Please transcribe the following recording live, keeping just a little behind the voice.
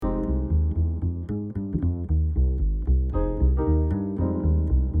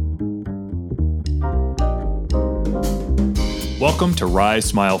Welcome to Rise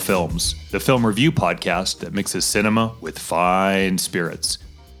Smile Films, the film review podcast that mixes cinema with fine spirits.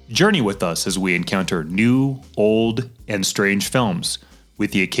 Journey with us as we encounter new, old, and strange films, with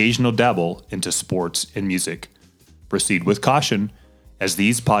the occasional dabble into sports and music. Proceed with caution, as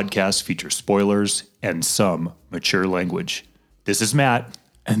these podcasts feature spoilers and some mature language. This is Matt.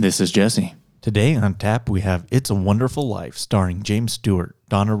 And this is Jesse. Today on tap, we have It's a Wonderful Life, starring James Stewart,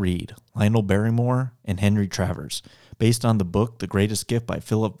 Donna Reed, Lionel Barrymore, and Henry Travers. Based on the book The Greatest Gift by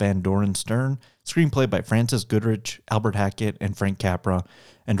Philip Van Doren Stern, screenplay by Francis Goodrich, Albert Hackett, and Frank Capra,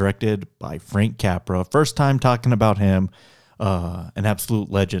 and directed by Frank Capra. First time talking about him, an absolute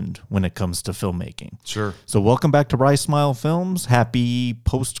legend when it comes to filmmaking. Sure. So welcome back to Rise Smile Films. Happy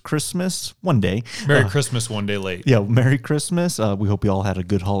post-Christmas one day. Merry Christmas one day late. Yeah, Merry Christmas. We hope you all had a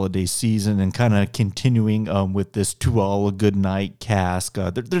good holiday season, and kind of continuing with this To All a Good Night cask.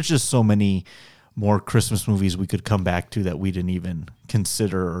 There's just so many more Christmas movies we could come back to that we didn't even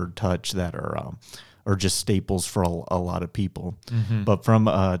consider or touch that are just staples for a lot of people. Mm-hmm. But from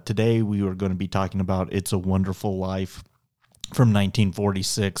today, we were going to be talking about It's a Wonderful Life from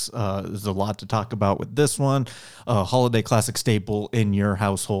 1946. There's a lot to talk about with this one. Holiday classic staple in your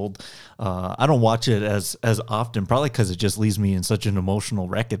household. I don't watch it as often, probably because it just leaves me in such an emotional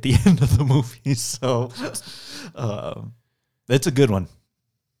wreck at the end of the movie. So it's a good one.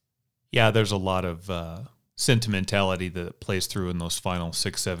 Yeah, there's a lot of sentimentality that plays through in those final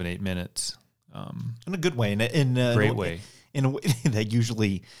 6, 7, 8 minutes. In a good way. In a great way. In a way that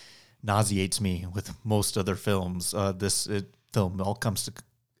usually nauseates me with most other films. This film all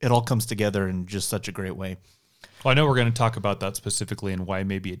comes together in just such a great way. Well, I know we're going to talk about that specifically and why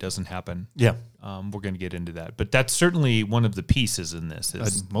maybe it doesn't happen. Yeah. We're going to get into that. But that's certainly one of the pieces in this.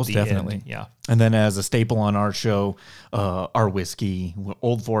 Most definitely. End. Yeah. And then as a staple on our show, our whiskey,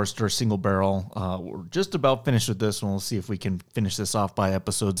 Old Forester Single Barrel. We're just about finished with this one. We'll see if we can finish this off by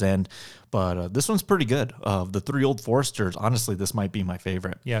episode's end. But this one's pretty good. Of the three Old Foresters, honestly, this might be my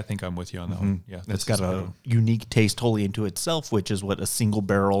favorite. Yeah, I think I'm with you on that one. Yeah, it's got a unique taste wholly into itself, which is what a single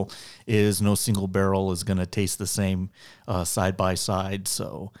barrel is. No single barrel is going to taste the same side by side.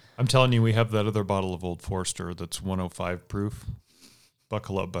 So I'm telling you, we have that other bottle of Old Forester that's 105 proof.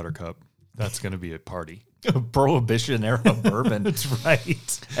 Buckle up, Buttercup. That's going to be a party. Prohibition era bourbon. That's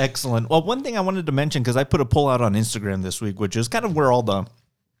right. Excellent. Well, one thing I wanted to mention, because I put a poll out on Instagram this week, which is kind of where a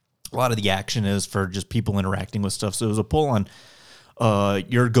lot of the action is for just people interacting with stuff. So it was a poll on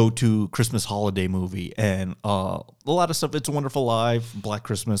your go-to Christmas holiday movie, and a lot of stuff. It's a Wonderful Life, Black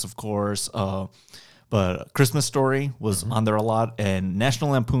Christmas, of course, but Christmas Story was on there a lot, and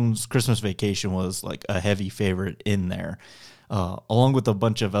National Lampoon's Christmas Vacation was like a heavy favorite in there, along with a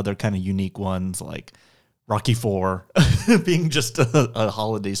bunch of other kind of unique ones like Rocky IV being just a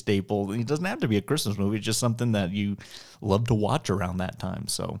holiday staple. It doesn't have to be a Christmas movie, it's just something that you love to watch around that time.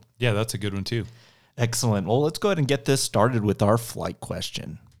 So yeah, that's a good one too. Excellent. Well, let's go ahead and get this started with our flight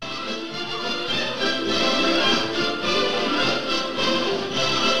question.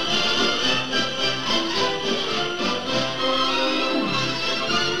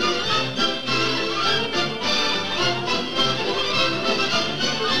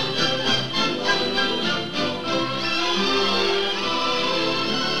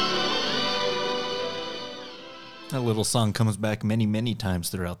 That little song comes back many, many times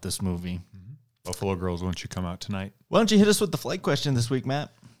throughout this movie. Mm-hmm. Buffalo Girls, won't you come out tonight? Why don't you hit us with the flight question this week,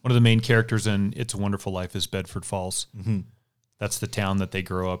 Matt? One of the main characters in It's a Wonderful Life is Bedford Falls. Mm-hmm. That's the town that they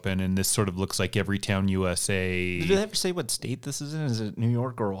grow up in, and this sort of looks like Everytown, USA. Did they ever say what state this is in? Is it New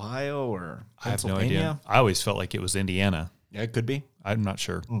York or Ohio or Pennsylvania? I have no idea. I always felt like it was Indiana. Yeah, it could be. I'm not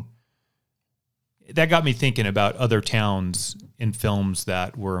sure. That got me thinking about other towns in films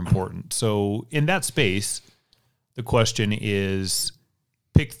that were important. So in that space, the question is,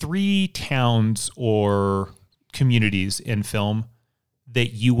 pick 3 towns or communities in film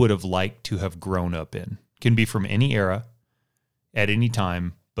that you would have liked to have grown up in. Can be from any era, at any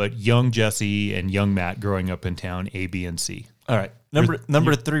time, but young Jesse and young Matt growing up in town, A, B, and C. All right.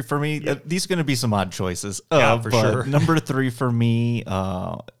 Number 3 for me, these are going to be some odd choices. Yeah, for sure. Number 3 for me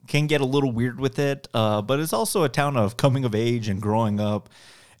can get a little weird with it, but it's also a town of coming of age and growing up,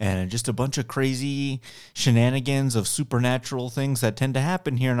 and just a bunch of crazy shenanigans of supernatural things that tend to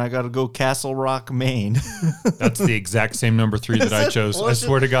happen here, and I got to go Castle Rock, Maine. That's the exact same number 3 that I chose. I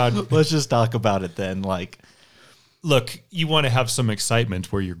swear to God. Let's just talk about it then. Look, you want to have some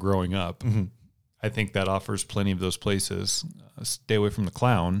excitement where you're growing up. Mm-hmm. I think that offers plenty of those places. Stay away from the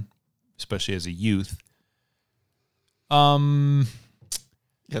clown, especially as a youth.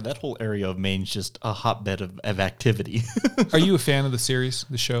 Yeah, that whole area of Maine's just a hotbed of activity. Are you a fan of the series,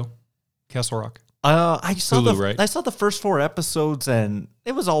 the show, Castle Rock? I saw Hulu, right? I saw the first 4 episodes and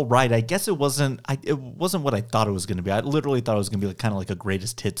it was all right. I guess it wasn't what I thought it was going to be. I literally thought it was going to be like, kind of like a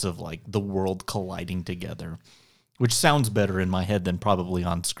greatest hits of like the world colliding together, which sounds better in my head than probably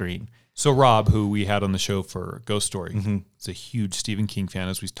on screen. So Rob, who we had on the show for Ghost Story, is a huge Stephen King fan,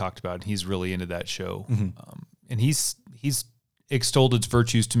 as we've talked about. And he's really into that show, and he's extolled its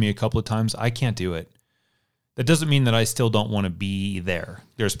virtues to me a couple of times. I can't do it. That doesn't mean that I still don't want to be there.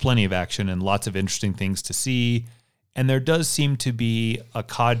 There's plenty of action and lots of interesting things to see. And there does seem to be a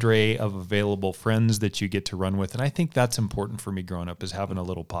cadre of available friends that you get to run with. And I think that's important for me growing up, is having a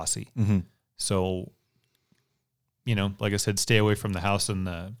little posse. So, you know, like I said, stay away from the house in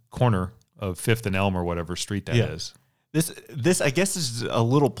the corner of 5th and Elm or whatever street that is. This I guess is a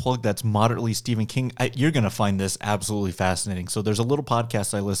little plug that's moderately Stephen King. You're going to find this absolutely fascinating. So there's a little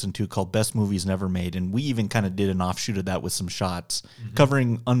podcast I listen to called Best Movies Never Made, and we even kind of did an offshoot of that with some shots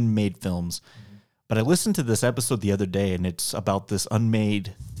covering unmade films. But I listened to this episode the other day, and it's about this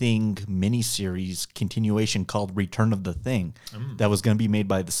Unmade Thing miniseries continuation called Return of the Thing that was going to be made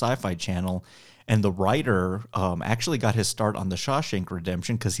by the Sci-Fi Channel. And the writer actually got his start on the Shawshank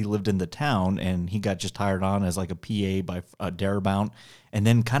Redemption because he lived in the town, and he got just hired on as like a PA by Darabont, and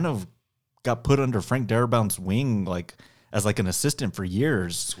then kind of got put under Frank Darabont's wing, like as like an assistant for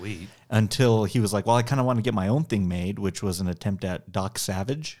years. Sweet. Until he was like, well, I kind of want to get my own thing made, which was an attempt at Doc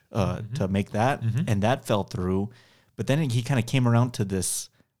Savage to make that, and that fell through. But then he kind of came around to this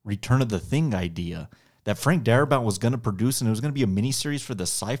Return of the Thing idea that Frank Darabont was going to produce, and it was going to be a miniseries for the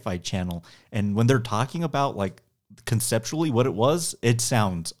Sci-Fi Channel. And when they're talking about like conceptually what it was, it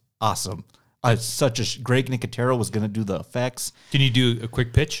sounds awesome. Greg Nicotero was going to do the effects. Can you do a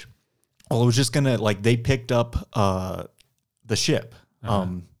quick pitch? Well, it was just going to, like, they picked up the ship,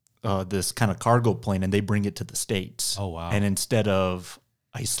 this kind of cargo plane, and they bring it to the States. Oh, wow. And instead of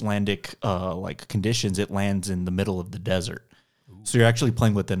Icelandic like conditions, it lands in the middle of the desert. So you're actually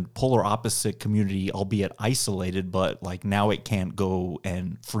playing with a polar opposite community, albeit isolated, but like now it can't go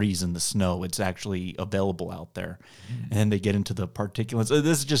and freeze in the snow. It's actually available out there. And then they get into the particulates.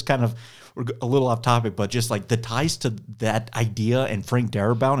 This is just kind of a little off topic, but just like the ties to that idea and Frank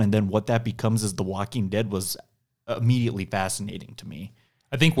Darabont and then what that becomes as The Walking Dead was immediately fascinating to me.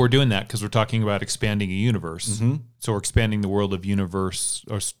 I think we're doing that because we're talking about expanding a universe. So we're expanding the world of universe,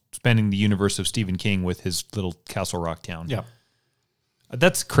 or expanding the universe of Stephen King with his little Castle Rock town. Yeah.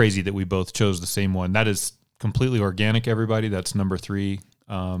 That's crazy that we both chose the same one. That is completely organic, everybody. That's number 3.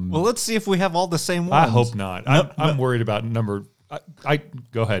 Well, let's see if we have all the same ones. I hope not. I'm worried about number...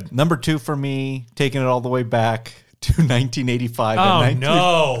 Go ahead. Number 2 for me, taking it all the way back to 1985. Oh,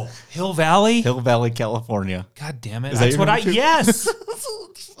 no. Hill Valley? Hill Valley, California. God damn it. Is that That's your what number 2? Yes.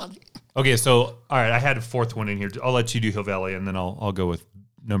 Okay, so, all right, I had a 4th one in here. I'll let you do Hill Valley, and then I'll go with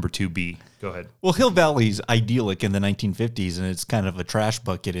number 2B. Go ahead. Well, Hill Valley's idyllic in the 1950s, and it's kind of a trash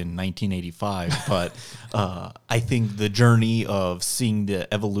bucket in 1985. But I think the journey of seeing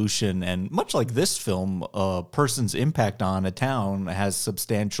the evolution, and much like this film, a person's impact on a town has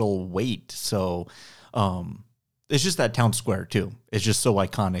substantial weight. So it's just that town square, too. It's just so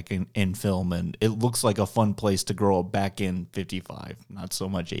iconic in film, and it looks like a fun place to grow up back in 55, not so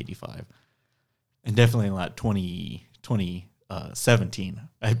much 85. And definitely not 2017,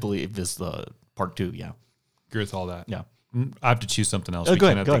 I believe, is the part 2. Yeah. Agree with all that. Yeah. I have to choose something else. Oh, We go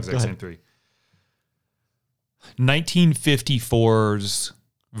can't ahead, have the exact same 3. 1954's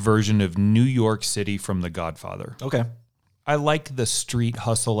version of New York City from The Godfather. Okay. I like the street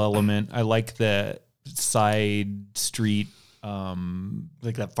hustle element. I like the side street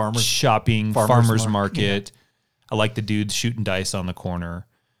Like that farmer's shopping, farmer's farmer's market. I like the dudes shooting dice on the corner.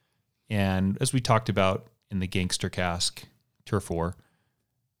 And as we talked about in the Gangster Cask, Turf War,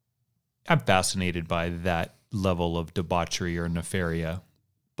 I'm fascinated by that level of debauchery or nefaria.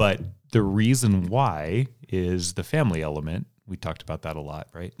 But the reason why is the family element. We talked about that a lot,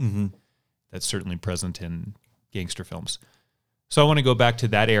 right? Mm-hmm. That's certainly present in gangster films. So I want to go back to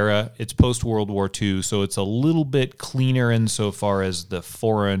that era. It's post-World War II, so it's a little bit cleaner insofar as the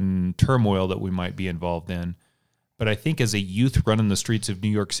foreign turmoil that we might be involved in. But I think as a youth running the streets of New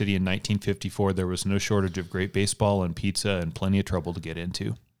York City in 1954, there was no shortage of great baseball and pizza and plenty of trouble to get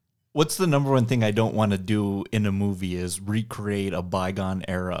into. What's the number one thing I don't want to do in a movie is recreate a bygone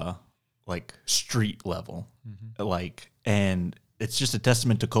era, like street level. And it's just a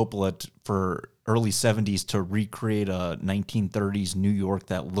testament to Coppola for early 70s to recreate a 1930s New York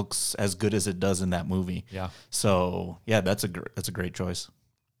that looks as good as it does in that movie. Yeah. So yeah, that's a great choice.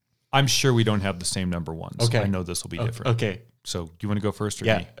 I'm sure we don't have the same number ones. Okay. I know this will be different. Okay. So do you want to go first or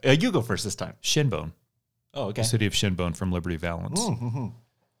Yeah. me? You go first this time. Shinbone. Oh, okay. The city of Shinbone from Liberty Valance.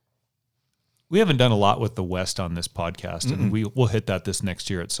 We haven't done a lot with the West on this podcast, and we'll hit that this next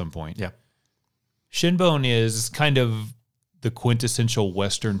year at some point. Yeah. Shinbone is kind of the quintessential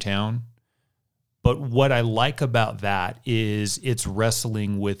Western town. But what I like about that is it's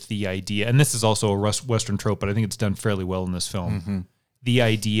wrestling with the idea, and this is also a Western trope, but I think it's done fairly well in this film. The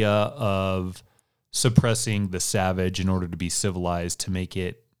idea of suppressing the savage in order to be civilized, to make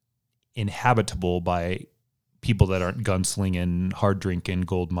it inhabitable by people that aren't gunslinging, hard drinking,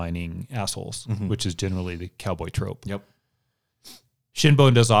 gold mining assholes, which is generally the cowboy trope. Yep.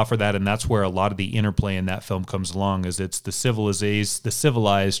 Shinbone does offer that, and that's where a lot of the interplay in that film comes along, is it's the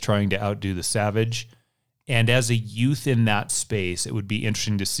civilized trying to outdo the savage. And as a youth in that space, it would be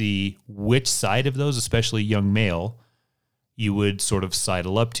interesting to see which side of those, especially young male, you would sort of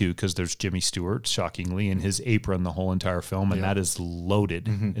sidle up to, because there's Jimmy Stewart, shockingly, in his apron the whole entire film, and that is loaded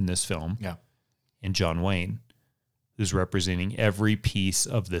in this film. Yeah. And John Wayne, who's representing every piece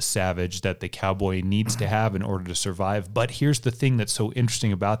of the savage that the cowboy needs to have in order to survive. But here's the thing that's so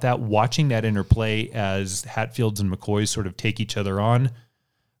interesting about that. Watching that interplay as Hatfields and McCoys sort of take each other on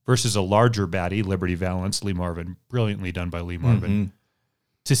versus a larger baddie, Liberty Valance, Lee Marvin, brilliantly done by Lee Marvin.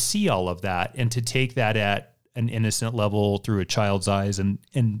 To see all of that and to take that at an innocent level through a child's eyes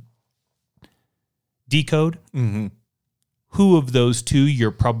and decode who of those two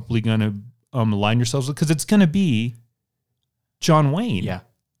you're probably going to align yourselves with, because it's going to be John Wayne. Yeah.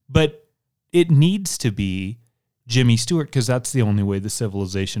 But it needs to be Jimmy Stewart, because that's the only way the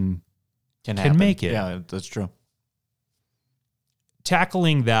civilization can make it. Yeah, that's true.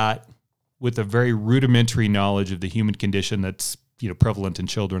 Tackling that with a very rudimentary knowledge of the human condition that's prevalent in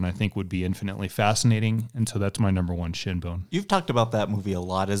children, I think would be infinitely fascinating. And so that's my number one, Shinbone. You've talked about that movie a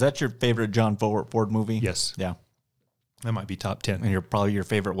lot. Is that your favorite John Ford movie? Yes. Yeah. That might be top 10. And probably your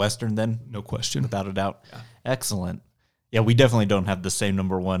favorite Western then? No question. Without a doubt. Yeah. Excellent. Yeah, we definitely don't have the same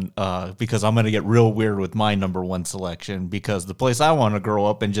number one, because I'm going to get real weird with my number one selection, because the place I want to grow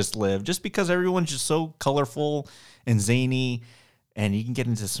up and just live, just because everyone's just so colorful and zany, and you can get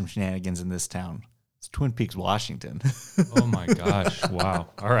into some shenanigans in this town. It's Twin Peaks, Washington. Oh my gosh. Wow.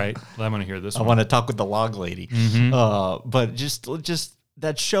 All right. Well, I'm going to hear this I want to talk with the log lady. But just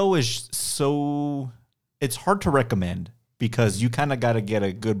that show is so, it's hard to recommend, because you kind of got to get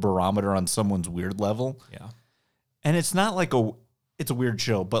a good barometer on someone's weird level. Yeah. And it's not like it's a weird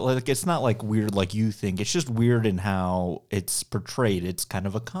show, but like it's not like weird like you think. It's just weird in how it's portrayed. It's kind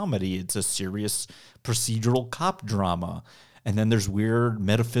of a comedy. It's a serious procedural cop drama. And then there's weird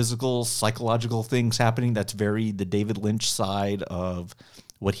metaphysical, psychological things happening. That's very the David Lynch side of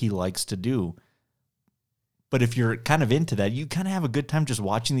what he likes to do. But if you're kind of into that, you kind of have a good time just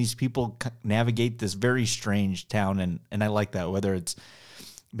watching these people navigate this very strange town. And I like that, whether it's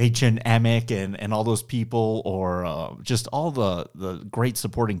Machen Amick and all those people, or just all the great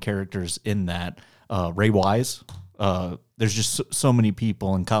supporting characters in that. Ray Wise. There's just so many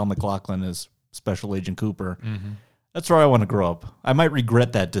people, and Kyle MacLachlan is Special Agent Cooper. That's where I want to grow up. I might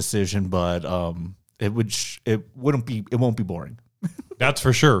regret that decision, but it won't be boring. That's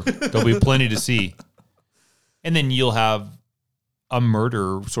for sure. There'll be plenty to see. And then you'll have a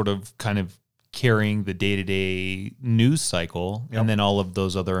murder sort of kind of carrying the day-to-day news cycle, and then all of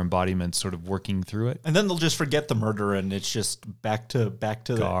those other embodiments sort of working through it. And then they'll just forget the murder, and it's just back to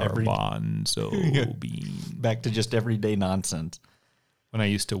Garbanzo bean. Back to just everyday nonsense. When I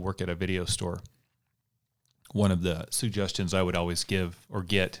used to work at a video store, one of the suggestions I would always give or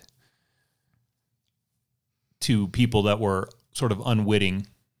get to people that were sort of unwitting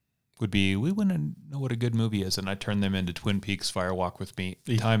would be, we want to know what a good movie is, and I turn them into Twin Peaks Fire Walk with Me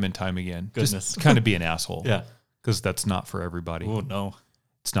time and time again. Goodness. Just kind of be an asshole. Yeah. Because that's not for everybody. Oh, no.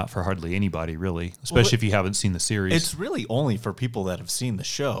 It's not for hardly anybody, really, especially if you haven't seen the series. It's really only for people that have seen the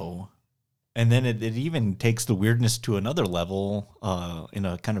show. And then it even takes the weirdness to another level in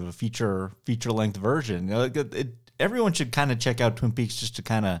a kind of a feature-length version. Everyone should kind of check out Twin Peaks just to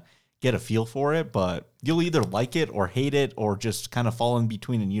kind of get a feel for it, but you'll either like it or hate it or just kind of fall in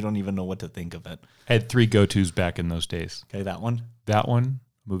between and you don't even know what to think of it. I had 3 go-tos back in those days. Okay, that one, a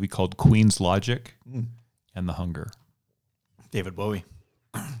movie called Queen's Logic, and The Hunger. David Bowie.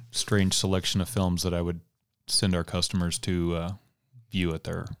 Strange selection of films that I would send our customers to view at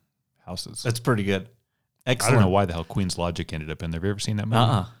their houses. That's pretty good. Excellent. I don't know why the hell Queen's Logic ended up in there. Have you ever seen that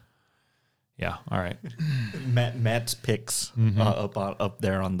movie? Yeah, all right. Matt's picks up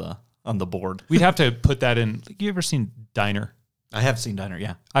there on the board. We'd have to put that in. You ever seen Diner? I have seen Diner,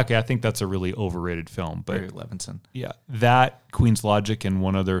 yeah. Okay, I think that's a really overrated film. But Barry Levinson. Yeah, that, Queen's Logic, and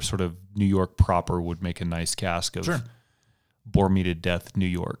one other sort of New York proper would make a nice cask of Bore Me to Death, New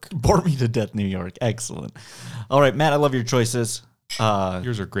York. Bore Me to Death, New York. Excellent. All right, Matt, I love your choices.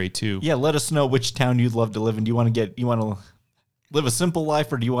 Yours are great too. Yeah, let us know which town you'd love to live in. Do you want to live a simple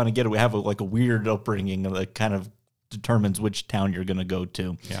life, or do you want to have a weird upbringing that kind of determines which town you're going to go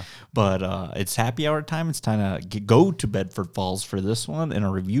to? Yeah. But it's happy hour time. It's time to go to Bedford Falls for this one and a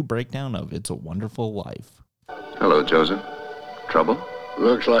review breakdown of It's a Wonderful Life. Hello, Joseph. Trouble?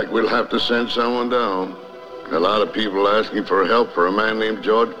 Looks like we'll have to send someone down. A lot of people asking for help for a man named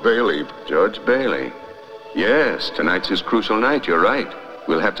George Bailey. George Bailey. Yes, tonight's his crucial night. You're right.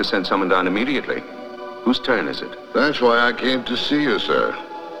 We'll have to send someone down immediately. Whose turn is it? That's why I came to see you, sir.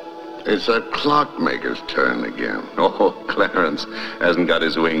 It's that clockmaker's turn again. Oh, Clarence hasn't got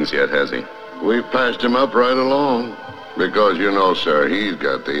his wings yet, has he? We've passed him up right along. Because, you know, sir, he's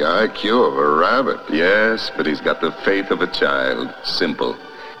got the IQ of a rabbit. Yes, but he's got the faith of a child. Simple.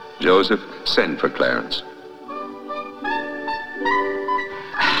 Joseph, send for Clarence.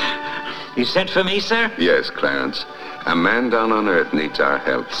 You sent for me, sir? Yes, Clarence. A man down on Earth needs our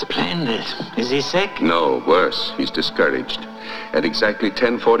help. Splendid. Is he sick? No, worse. He's discouraged. At exactly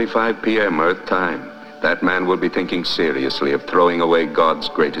 10:45 p.m. Earth time, that man will be thinking seriously of throwing away God's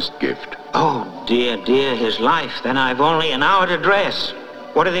greatest gift. Oh, dear, his life. Then I've only an hour to dress.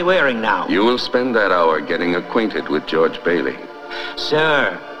 What are they wearing now? You will spend that hour getting acquainted with George Bailey.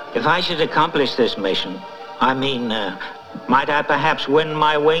 Sir, if I should accomplish this mission, might I perhaps win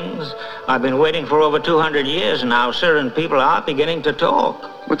my wings? I've been waiting for over 200 years now, sir, and people are beginning to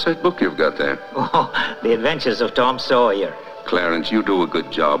talk. What's that book you've got there? Oh, The Adventures of Tom Sawyer. Clarence, you do a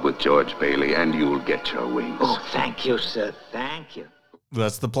good job with George Bailey, and you'll get your wings. Oh, thank you, sir. Thank you.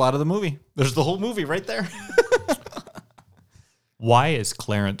 That's the plot of the movie. There's the whole movie right there. Why is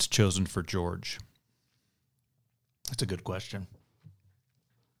Clarence chosen for George? That's a good question.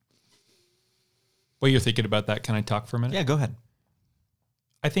 While you're thinking about that, can I talk for a minute? Yeah, go ahead.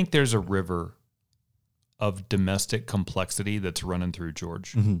 I think there's a river of domestic complexity that's running through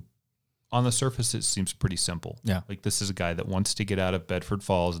George. Mm-hmm. On the surface, it seems pretty simple. Yeah. Like, this is a guy that wants to get out of Bedford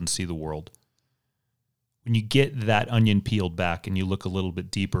Falls and see the world. When you get that onion peeled back and you look a little bit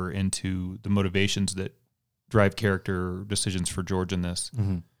deeper into the motivations that drive character decisions for George in this,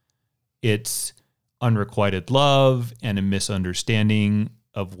 it's unrequited love and a misunderstanding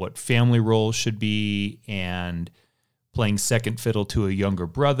of what family roles should be, and playing second fiddle to a younger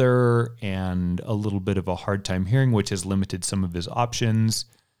brother, and a little bit of a hard time hearing, which has limited some of his options.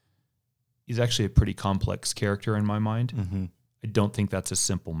 He's actually a pretty complex character in my mind. Mm-hmm. I don't think that's a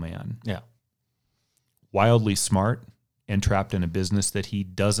simple man. Yeah. Wildly smart and trapped in a business that he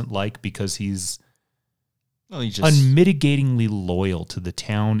doesn't like because he's unmitigatingly loyal to the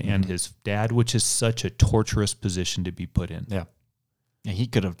town and his dad, which is such a torturous position to be put in. Yeah. Yeah, he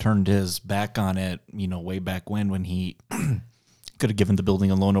could have turned his back on it, way back when he could have given the building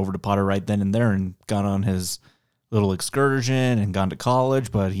a loan over to Potter right then and there and gone on his little excursion and gone to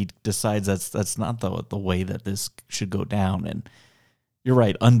college, but he decides that's not the way that this should go down. And you're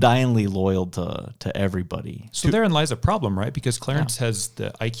right, undyingly loyal to everybody. So therein lies a problem, right? Because Clarence has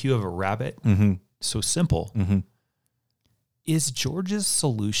the IQ of a rabbit. So simple. Is George's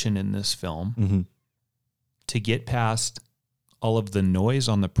solution in this film to get past all of the noise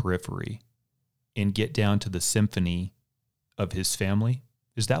on the periphery and get down to the symphony of his family?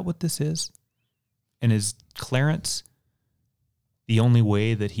 Is that what this is? And is Clarence the only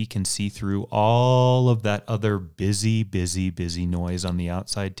way that he can see through all of that other busy noise on the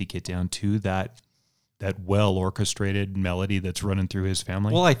outside to get down to that well-orchestrated melody that's running through his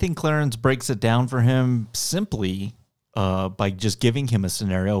family? Well, I think Clarence breaks it down for him simply by just giving him a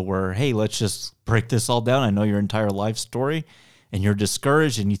scenario where, hey, let's just break this all down. I know your entire life story, and you're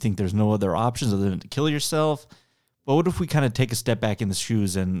discouraged, and you think there's no other options other than to kill yourself. But what if we kind of take a step back in the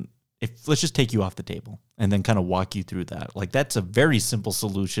shoes and let's just take you off the table and then kind of walk you through that. Like, that's a very simple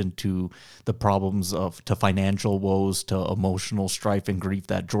solution to the problems to financial woes, to emotional strife and grief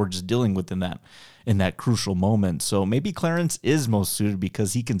that George is dealing with in that crucial moment. So maybe Clarence is most suited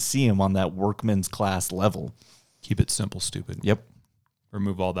because he can see him on that workman's class level. Keep it simple, stupid. Yep.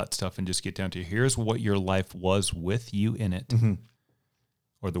 Remove all that stuff and just get down to here's what your life was with you in it,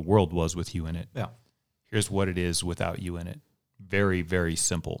 or the world was with you in it. Yeah. Here's what it is without you in it. Very, very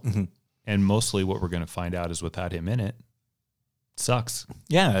simple. And mostly what we're going to find out is without him in it, sucks.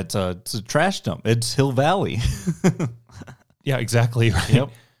 Yeah, it's a trash dump. It's Hill Valley. Yeah, exactly. Right. Yep.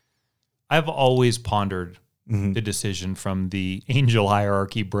 I've always pondered the decision from the angel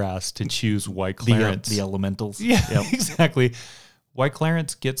hierarchy brass to choose why Clarence. The elementals. Yeah, exactly. Why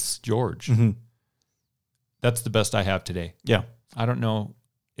Clarence gets George. That's the best I have today. Yeah. I don't know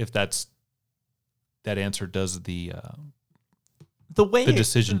if that answer does the the way the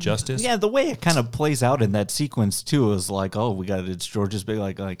decision justice. Yeah, the way it kind of plays out in that sequence too is like, oh, it's George's big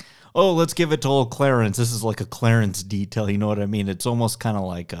like, oh, let's give it to old Clarence. This is like a Clarence detail. You know what I mean? It's almost kind of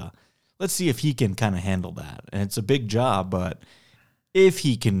like let's see if he can kind of handle that. And it's a big job, but if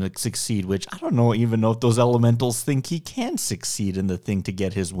he can succeed, which I don't even know if those elementals think he can succeed in the thing to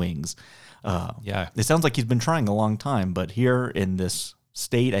get his wings. Yeah, it sounds like he's been trying a long time, but here in this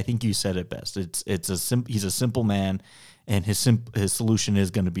state, I think you said it best. He's a simple man, and his solution is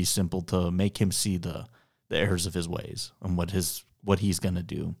going to be simple to make him see the errors of his ways and what he's going to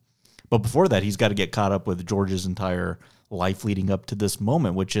do. But before that, he's got to get caught up with George's entire life leading up to this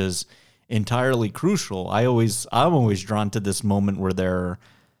moment, which is entirely crucial. I'm always drawn to this moment where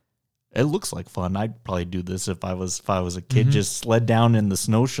it looks like fun. I'd probably do this if I was a kid, just sled down in the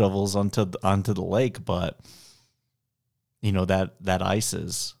snow shovels onto the lake. But you know that ice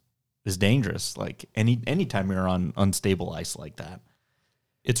is dangerous. Like anytime you're on unstable ice like that,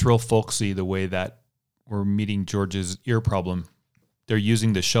 it's real folksy the way that we're meeting George's ear problem. They're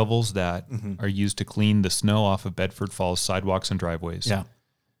using the shovels that are used to clean the snow off of Bedford Falls sidewalks and driveways. Yeah,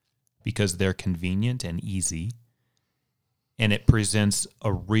 because they're convenient and easy. And it presents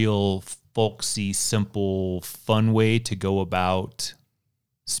a real folksy, simple, fun way to go about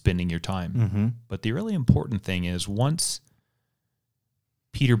spending your time. Mm-hmm. But the really important thing is once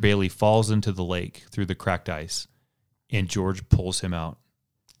Peter Bailey falls into the lake through the cracked ice and George pulls him out,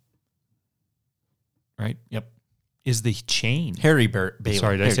 right? Yep. Is the chain. Harry Bailey.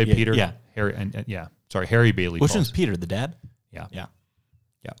 Sorry, did I say Peter? Yeah. Harry. Sorry, Harry Bailey. Which one's Peter, the dad? Yeah. Yeah.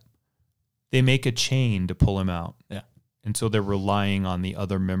 They make a chain to pull him out. Yeah. And so they're relying on the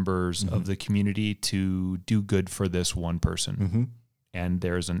other members of the community to do good for this one person. Mm-hmm. And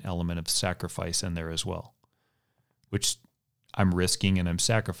there's an element of sacrifice in there as well, which I'm risking and I'm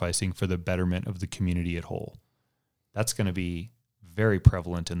sacrificing for the betterment of the community at whole. That's going to be very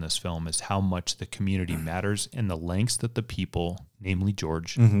prevalent in this film, is how much the community matters and the lengths that the people, namely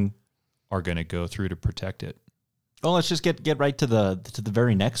George, are going to go through to protect it. Well, let's just get right to the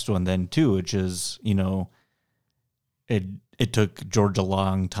very next one then too, which is, you know, it took George a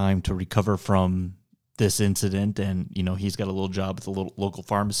long time to recover from this incident, and you know he's got a little job at the local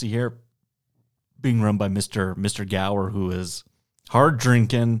pharmacy here, being run by Mr. Gower, who is hard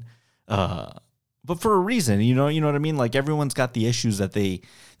drinking, but for a reason. You know what I mean. Like everyone's got the issues that they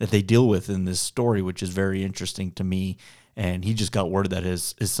deal with in this story, which is very interesting to me. And he just got word that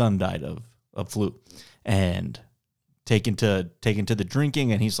his son died of flu, and taken to the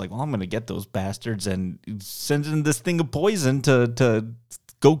drinking, and he's like, well, I'm gonna get those bastards, and sends in this thing of poison to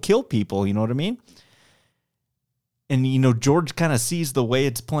go kill people. You know what I mean? And you know, George kind of sees the way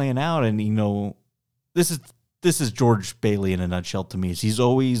it's playing out, and you know, this is George Bailey in a nutshell to me. Is he's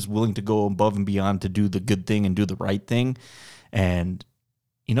always willing to go above and beyond to do the good thing and do the right thing, and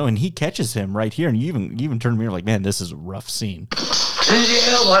you know, and he catches him right here, and you even turn to me like, man, this is a rough scene. Did you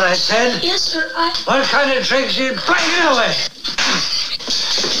hear what I said? Yes, sir. What kind of tricks you playing away?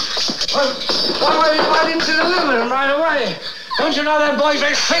 Why were you brought into the living room right away? Don't you know that boy's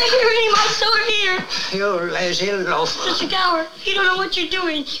very sick? You're reading my story here. You lazy loaf. Mr. Gower, you don't know what you're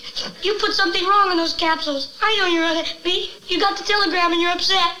doing. You put something wrong in those capsules. I know you're unhappy. You got the telegram and you're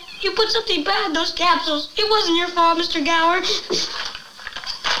upset. You put something bad in those capsules. It wasn't your fault, Mr. Gower.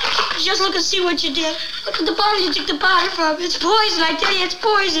 Just look and see what you did. Look at the bottle you took the powder from. It's poison, I tell you, it's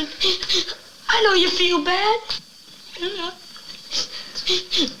poison. I know you feel bad.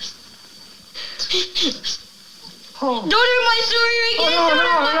 Oh. Don't hear my story again. Oh, Don't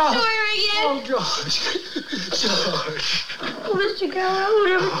hear my story again. Oh, George. Oh, Mr. Gower, I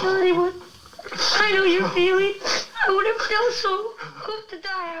won't ever tell anyone. I know your feeling. I won't ever tell so. Hope to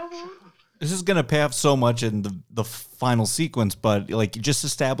die, I won't. This is going to pay off so much in the final sequence, but like just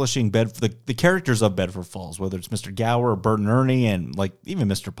establishing the characters of Bedford Falls, whether it's Mr. Gower or Bert and Ernie, and like even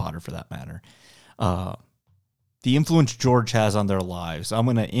Mr. Potter for that matter, the influence George has on their lives. I'm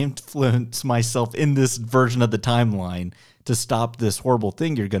going to influence myself in this version of the timeline to stop this horrible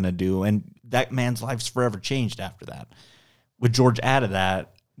thing you're going to do, and that man's life's forever changed after that. With George out of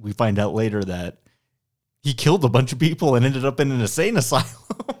that, we find out later that he killed a bunch of people and ended up in an insane asylum.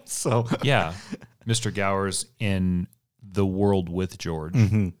 So yeah, Mr. Gower's in the world with George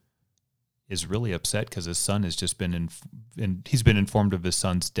is really upset because his son has just been he's been informed of his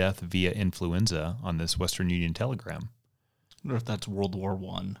son's death via influenza on this Western Union telegram. I wonder if that's World War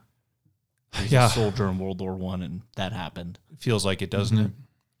One. Yeah, a soldier in World War One, and that happened. It feels like it, doesn't it?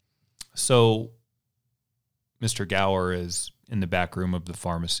 So Mr. Gower is in the back room of the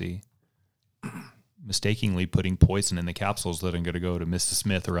pharmacy, mistakenly putting poison in the capsules that are going to go to Mrs.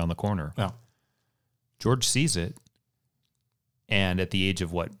 Smith around the corner. Yeah. George sees it, And at the age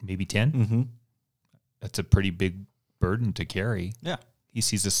of maybe 10? Mm-hmm. That's a pretty big burden to carry. Yeah. He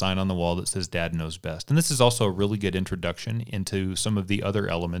sees a sign on the wall that says Dad knows best. And this is also a really good introduction into some of the other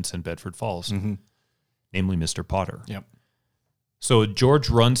elements in Bedford Falls, namely Mr. Potter. Yep. So George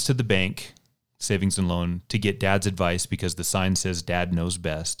runs to the bank, savings and loan, to get Dad's advice because the sign says Dad knows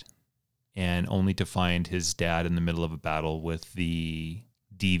best, and only to find his dad in the middle of a battle with the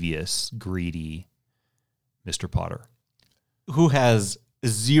devious, greedy Mr. Potter. Who has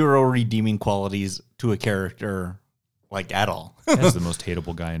zero redeeming qualities to a character, like, at all. That's the most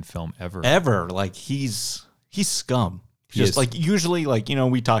hateable guy in film ever. Ever. Like, he's scum. Just like, usually, like,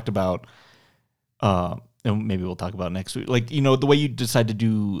 we talked about, and maybe we'll talk about next week. Like, the way you decide to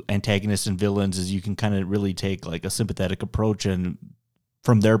do antagonists and villains is you can kind of really take like a sympathetic approach, and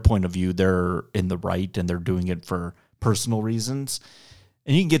from their point of view, they're in the right and they're doing it for personal reasons.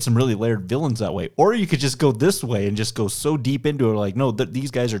 And you can get some really layered villains that way. Or you could just go this way and just go so deep into it. Like, no,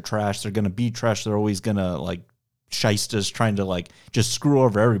 these guys are trash. They're going to be trash. They're always going to, like, shiest us, trying to, like, just screw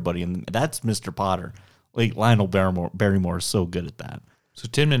over everybody. And that's Mr. Potter. Like, Lionel Barrymore is so good at that. So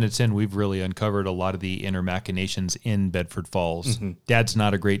 10 minutes in, we've really uncovered a lot of the inner machinations in Bedford Falls. Dad's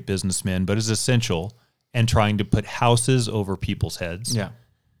not a great businessman, but is essential and trying to put houses over people's heads. Yeah.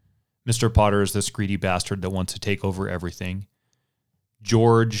 Mr. Potter is this greedy bastard that wants to take over everything.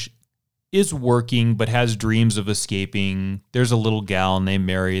 George is working, but has dreams of escaping. There's a little gal named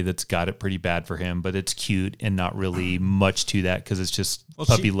Mary that's got it pretty bad for him, but it's cute and not really much to that because it's just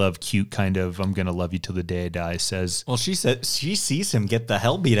puppy love, cute kind of, I'm going to love you till the day I die, says. Well, she said she sees him get the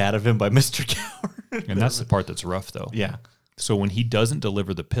hell beat out of him by Mr. Gower. And that's the part that's rough, though. Yeah. So when he doesn't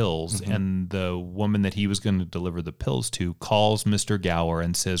deliver the pills, and the woman that he was going to deliver the pills to calls Mr. Gower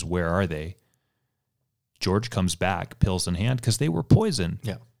and says, where are they? George comes back, pills in hand, because they were poison.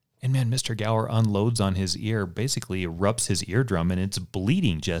 Yeah. And man, Mr. Gower unloads on his ear, basically erupts his eardrum, and it's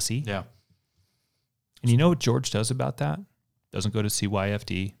bleeding, Jesse. Yeah. And you know what George does about that? Doesn't go to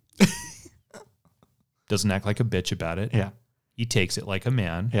CYFD. Doesn't act like a bitch about it. Yeah. He takes it like a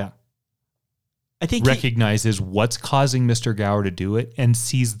man. Yeah. I think recognizes what's causing Mr. Gower to do it and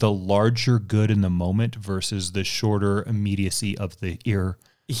sees the larger good in the moment versus the shorter immediacy of the ear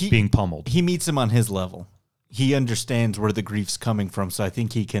being pummeled. He meets him on his level. He understands where the grief's coming from, so I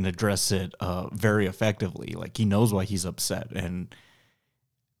think he can address it very effectively. Like, he knows why he's upset, and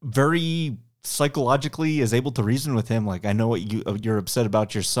very psychologically is able to reason with him. Like, I know what you're upset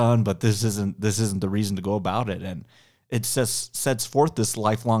about your son, but this isn't the reason to go about it. And it sets forth this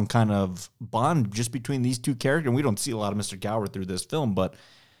lifelong kind of bond just between these two characters. And we don't see a lot of Mr. Gower through this film, but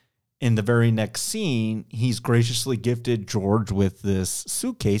in the very next scene, he's graciously gifted George with this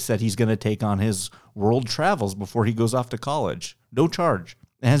suitcase that he's going to take on his world travels before he goes off to college. No charge.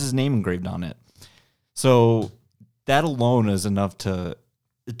 It has his name engraved on it. So that alone is enough to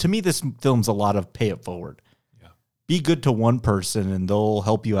me, this film's a lot of pay it forward. Yeah. Be good to one person and they'll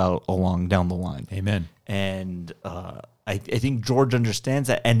help you out along down the line. Amen. And I think George understands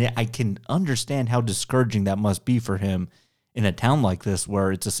that. And I can understand how discouraging that must be for him in a town like this,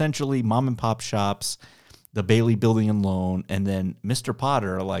 where it's essentially mom and pop shops, the Bailey Building and Loan, and then Mr.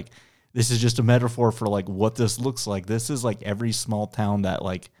 Potter. Like, this is just a metaphor for like what this looks like. This is like every small town that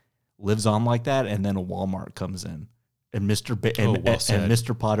like lives on like that, and then a Walmart comes in, and Mr.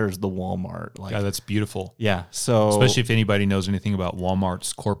 Potter is the Walmart. Like, yeah, that's beautiful. Yeah, so especially if anybody knows anything about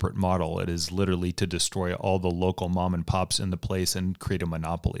Walmart's corporate model, it is literally to destroy all the local mom and pops in the place and create a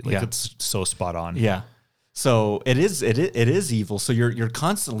monopoly. Like, it's so spot on. Yeah. So it is evil. So you're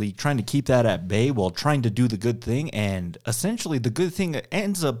constantly trying to keep that at bay while trying to do the good thing, and essentially the good thing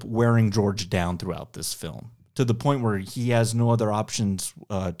ends up wearing George down throughout this film to the point where he has no other options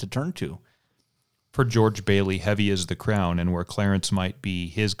to turn to. For George Bailey, heavy is the crown, and where Clarence might be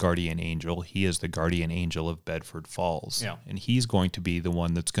his guardian angel, he is the guardian angel of Bedford Falls. Yeah. And he's going to be the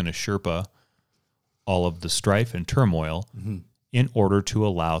one that's going to Sherpa all of the strife and turmoil in order to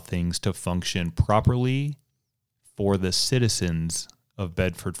allow things to function properly for the citizens of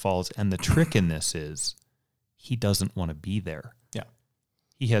Bedford Falls. And the trick in this is he doesn't want to be there. Yeah.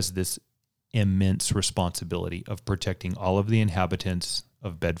 He has this immense responsibility of protecting all of the inhabitants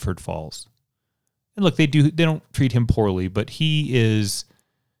of Bedford Falls. And look, they don't treat him poorly, but he is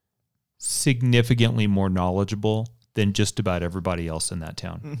significantly more knowledgeable than just about everybody else in that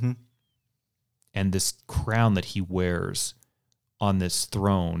town. Mm-hmm. And this crown that he wears on this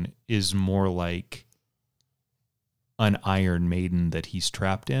throne is more like an Iron Maiden that he's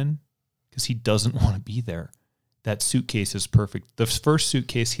trapped in because he doesn't want to be there. That suitcase is perfect. The first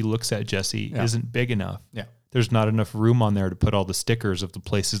suitcase he looks at, Jesse, isn't big enough. Yeah. there's not enough room on there to put all the stickers of the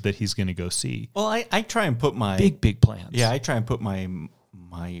places that he's going to go see. Well, I try and put my Big plans. Yeah, I try and put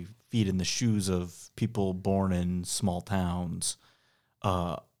my feet in the shoes of people born in small towns,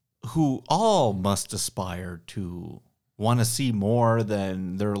 who all must aspire to want to see more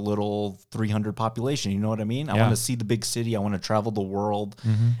than their little 300 population. You know what I mean? I want to see the big city. I want to travel the world.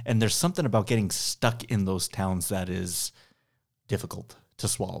 And there's something about getting stuck in those towns that is difficult to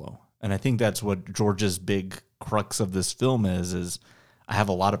swallow. And I think that's what George's big crux of this film is I have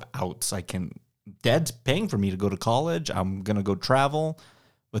a lot of outs. Dad's paying for me to go to college. I'm going to go travel.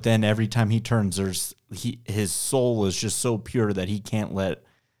 But then every time he turns, his soul is just so pure that he can't let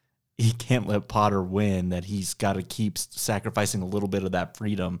Potter win, that he's got to keep sacrificing a little bit of that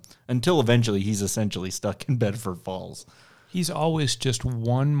freedom until eventually he's essentially stuck in Bedford Falls. He's always just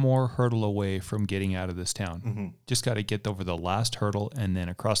one more hurdle away from getting out of this town. Just got to get over the last hurdle and then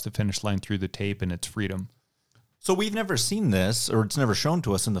across the finish line through the tape, and it's freedom. So we've never seen this, or it's never shown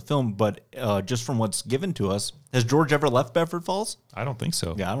to us in the film, but just from what's given to us, has George ever left Bedford Falls? I don't think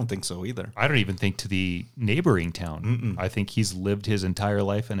so. Yeah, I don't think so either. I don't even think to the neighboring town. I think he's lived his entire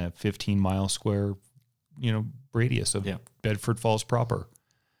life in a 15-mile square, radius of Bedford Falls proper.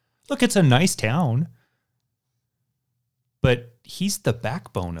 Look, it's a nice town, but he's the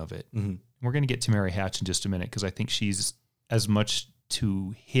backbone of it. We're going to get to Mary Hatch in just a minute because I think she's as much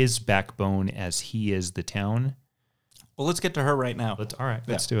to his backbone as he is the town. Well, let's get to her right now.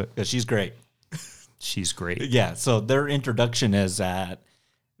 Let's do it. Because she's great. She's great. Yeah, so their introduction is at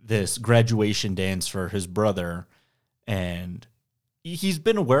this graduation dance for his brother, and he's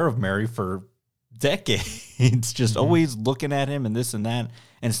been aware of Mary for decades, just always looking at him and this and that.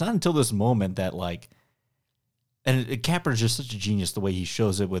 And it's not until this moment that, and Capper's just such a genius the way he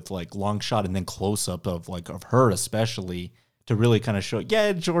shows it with, long shot and then close-up of her especially, to really kind of show,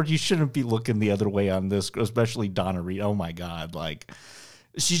 yeah, George, you shouldn't be looking the other way on this, especially Donna Reed. Oh, my God.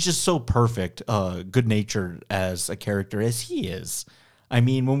 She's just so perfect, good-natured as a character as he is. I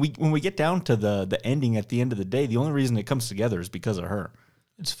mean, when we get down to the ending at the end of the day, the only reason it comes together is because of her.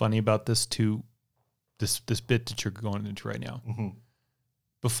 It's funny about this, too, this bit that you're going into right now.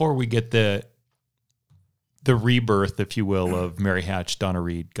 Before we get the rebirth, if you will, of Mary Hatch, Donna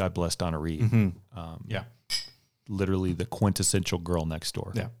Reed, God bless Donna Reed. Literally the quintessential girl next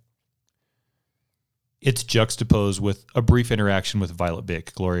door. Yeah. It's juxtaposed with a brief interaction with Violet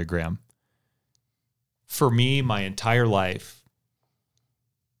Bick, Gloria Graham. For me, my entire life,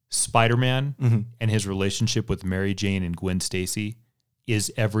 Spider-Man and his relationship with Mary Jane and Gwen Stacy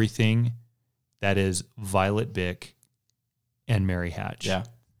is everything that is Violet Bick and Mary Hatch. Yeah.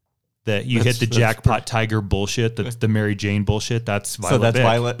 That you hit the jackpot tiger bullshit, that's the Mary Jane bullshit, that's Violet Bick. So that's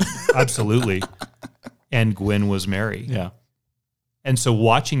Violet? Absolutely. And Gwen was Mary. Yeah. And so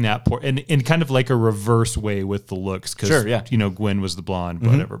watching that, in kind of like a reverse way with the looks, because, Gwen was the blonde,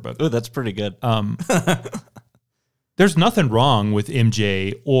 whatever. But oh, that's pretty good. There's nothing wrong with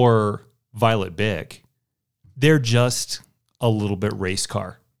MJ or Violet Bick. They're just a little bit race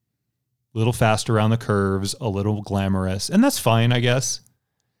car. A little fast around the curves, a little glamorous. And that's fine, I guess.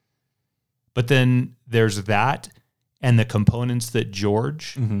 But then there's that and the components that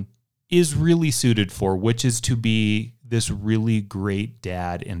George is really suited for, which is to be this really great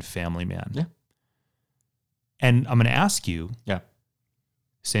dad and family man. Yeah. And I'm going to ask you,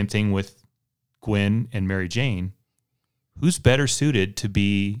 same thing with Gwen and Mary Jane, who's better suited to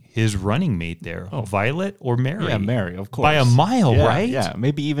be his running mate there, Violet or Mary? Yeah, Mary, of course. By a mile, right? Yeah,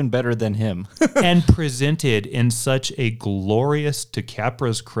 maybe even better than him. And presented in such a glorious, to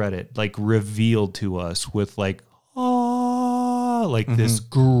Capra's credit, revealed to us with this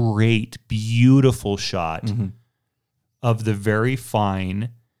great, beautiful shot of the very fine,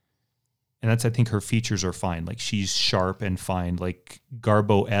 and that's, I think her features are fine. She's sharp and fine,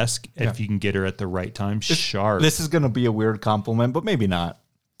 Garbo-esque, if you can get her at the right time. Sharp. This is going to be a weird compliment, but maybe not.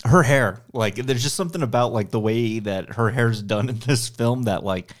 Her hair, there's just something about, the way that her hair's done in this film that,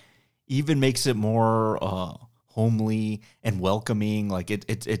 even makes it more homely and welcoming.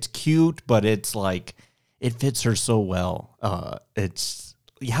 It's cute, but it's, it fits her so well. It's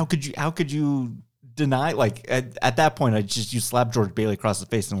how could you deny? At that point, you slap George Bailey across the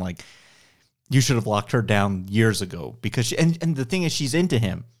face and you should have locked her down years ago because she, and the thing is, she's into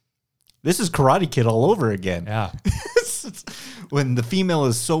him. This is Karate Kid all over again. Yeah. When the female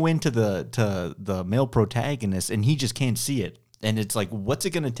is so into the male protagonist and he just can't see it, and it's what's it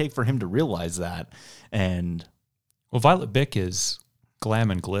going to take for him to realize that? And Violet Bick is glam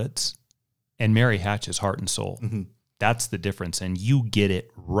and glitz. And Mary Hatch is heart and soul. That's the difference. And you get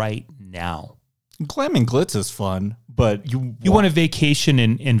it right now. Glam and glitz is fun, but you want a vacation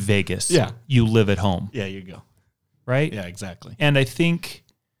in Vegas. Yeah. You live at home. Yeah, you go. Right? Yeah, exactly. And I think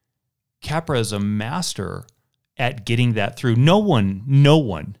Capra is a master at getting that through. No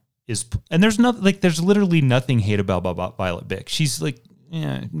one is, and there's literally nothing hate about Violet Bick. She's like,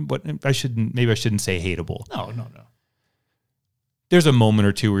 yeah, maybe I shouldn't say hateable. No. There's a moment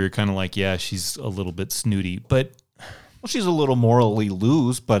or two where you're kind of like, yeah, she's a little bit snooty, but Well, she's a little morally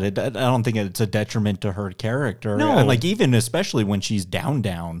loose, but I don't think it's a detriment to her character. No. And like even especially when she's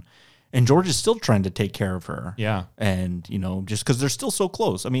down, and George is still trying to take care of her. Yeah. And, just because they're still so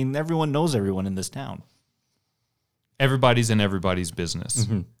close. I mean, everyone knows everyone in this town. Everybody's in everybody's business.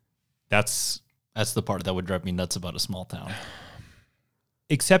 Mm-hmm. That's the part that would drive me nuts about a small town.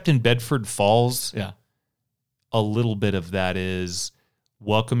 Except in Bedford Falls, Yeah. a little bit of that is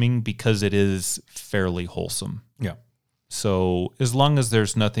welcoming because it is fairly wholesome. Yeah. So as long as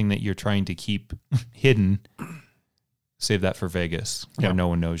there's nothing that you're trying to keep hidden, save that for Vegas, where Yeah. no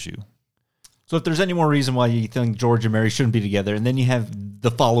one knows you. So if there's any more reason why you think George and Mary shouldn't be together, and then you have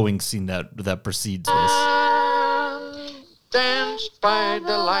the following scene that precedes this. Dance by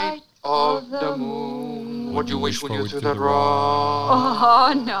the light of the moon. What do you wish when you threw that rock?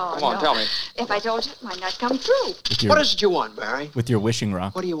 Oh, no. Come on, tell me. If I told you, it might not come true. What is it you want, Mary? With your wishing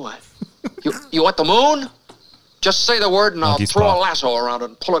rock. What do you want? you want the moon? Just say the word and I'll Monkey's throw paw. a lasso around it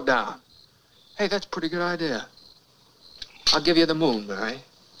and pull it down. Hey, that's a pretty good idea. I'll give you the moon, Mary.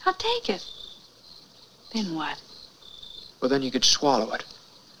 I'll take it. Then what? Well, then you could swallow it.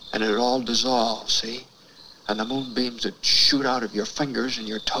 And it'd all dissolve, see? And the moonbeams would shoot out of your fingers and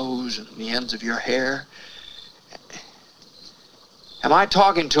your toes and the ends of your hair. Am I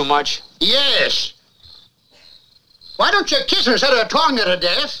talking too much? Yes. Why don't you kiss her instead of talking her to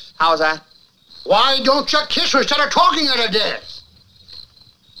death? How's that? Why don't you kiss her instead of talking her to death?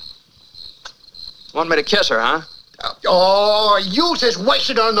 Want me to kiss her, huh? Oh, youth is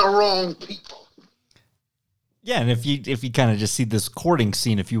wasted on the wrong people. Yeah, and if you kind of just see this courting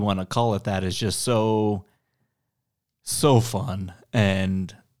scene, if you want to call it that, is just so fun,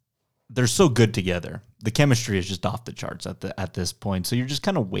 and they're so good together. The chemistry is just off the charts at this point. So you're just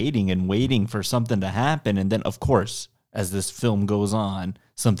kind of waiting for something to happen, and then of course, as this film goes on,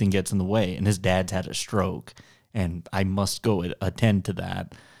 something gets in the way, and his dad's had a stroke, and I must go attend to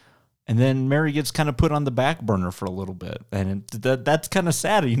that. And then Mary gets kind of put on the back burner for a little bit. And that's kind of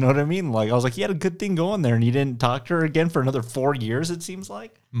sad, you know what I mean? Like, I was like, you had a good thing going there, and you didn't talk to her again for another 4 years, it seems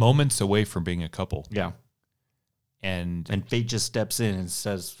like. Moments away from being a couple. Yeah. And fate just steps in and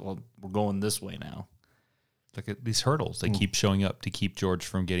says, well, we're going this way now. Look at these hurdles. They keep showing up to keep George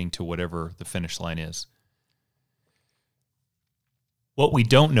from getting to whatever the finish line is. What we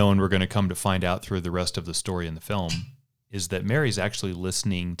don't know, and we're going to come to find out through the rest of the story in the film, is that Mary's actually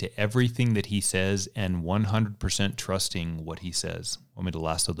listening to everything that he says and 100% trusting what he says. Want me to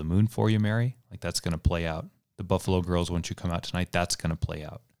lasso the moon for you, Mary? Like, that's going to play out. The Buffalo Girls, once you come out tonight, that's going to play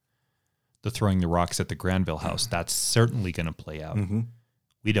out. The throwing the rocks at the Granville house, that's certainly going to play out. Mm-hmm.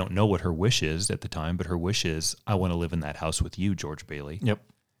 We don't know what her wish is at the time, but her wish is, I want to live in that house with you, George Bailey. Yep.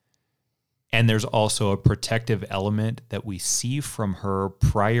 And there's also a protective element that we see from her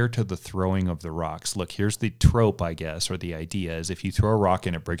prior to the throwing of the rocks. Look, here's the trope, I guess, or the idea is if you throw a rock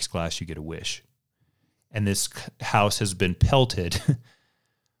and it breaks glass, you get a wish. And this house has been pelted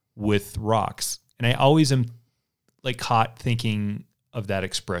with rocks. And I always am like caught thinking of that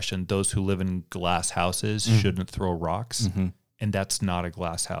expression, those who live in glass houses shouldn't throw rocks. Mm-hmm. And that's not a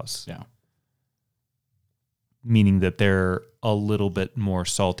glass house. Yeah. Meaning that they're a little bit more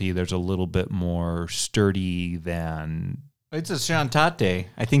salty. There's a little bit more sturdy than... It's a Chantate.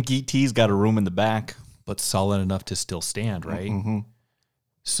 I think E.T.'s got a room in the back. But solid enough to still stand, right? Mm-hmm.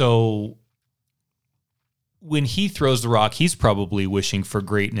 So when he throws the rock, he's probably wishing for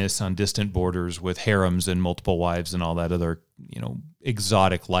greatness on distant borders with harems and multiple wives and all that other,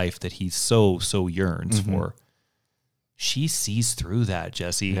 exotic life that he so yearns for. She sees through that,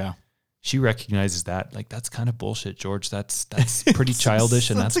 Jesse. Yeah. She recognizes that, like, that's kind of bullshit, George. That's pretty childish,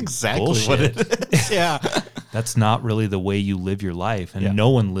 and that's exactly bullshit. what it is. Yeah. That's not really the way you live your life, and no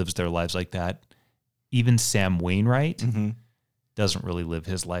one lives their lives like that. Even Sam Wainwright doesn't really live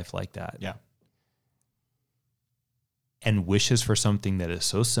his life like that. Yeah. And wishes for something that is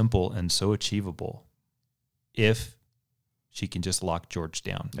so simple and so achievable if she can just lock George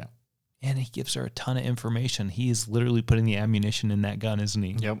down. Yeah. And he gives her a ton of information. He is literally putting the ammunition in that gun, isn't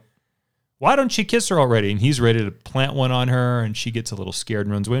he? Yep. Why don't you kiss her already? And he's ready to plant one on her, and she gets a little scared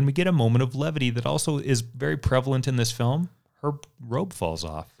and runs away. And we get a moment of levity that also is very prevalent in this film. Her robe falls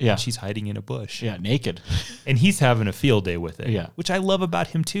off. Yeah. And she's hiding in a bush. Yeah, naked. And he's having a field day with it. Yeah. Which I love about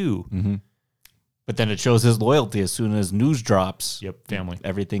him too. Mm-hmm. But then it shows his loyalty as soon as news drops. Yep, family.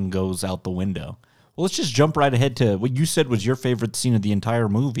 Everything goes out the window. Well, let's just jump right ahead to what you said was your favorite scene of the entire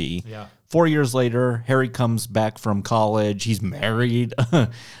movie. Yeah. 4 years later, Harry comes back from college. He's married.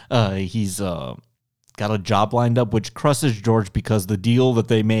 He's got a job lined up, which crushes George because the deal that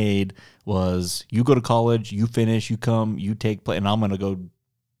they made was you go to college, you finish, you come, you take play, and I'm going to go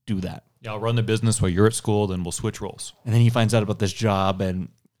do that. Yeah, I'll run the business while you're at school, then we'll switch roles. And then he finds out about this job, and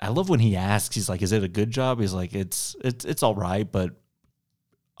I love when he asks, he's like, is it a good job? He's like, it's all right, but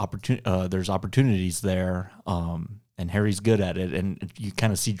there's opportunities there, and Harry's good at it. And you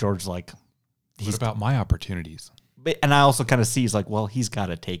kind of see George like, what about my opportunities? And I also kind of see he's like, well, he's got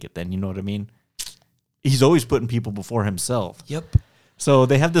to take it then. You know what I mean? He's always putting people before himself. Yep. So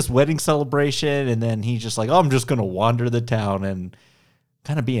they have this wedding celebration, and then he's just like, oh, I'm just going to wander the town and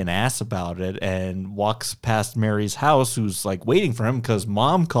kind of be an ass about it, and walks past Mary's house, who's like waiting for him because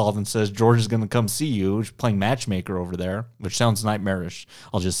mom called and says George is going to come see you. She's playing matchmaker over there, which sounds nightmarish.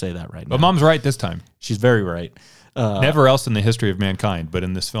 I'll just say that right now. But mom's right this time. She's very right. Never else in the history of mankind, but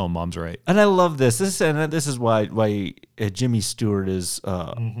in this film, mom's right. And I love this. This is why Jimmy Stewart is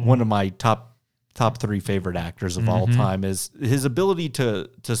one of my top 3 favorite actors of all time, is his ability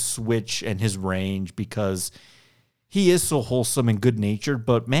to switch and his range, because he is so wholesome and good-natured,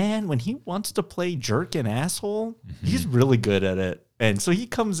 but man, when he wants to play jerk and asshole, he's really good at it. And so he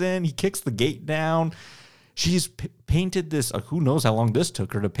comes in, he kicks the gate down. She's painted this, who knows how long this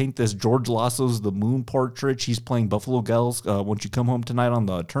took her to paint this George Lasso's The Moon portrait. She's playing Buffalo Gals, Won't You Come Home Tonight on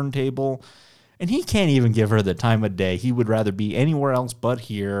the turntable. And he can't even give her the time of day. He would rather be anywhere else but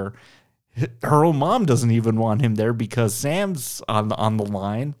here. Her own mom doesn't even want him there because Sam's on the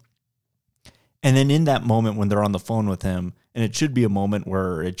line. And then in that moment when they're on the phone with him, and it should be a moment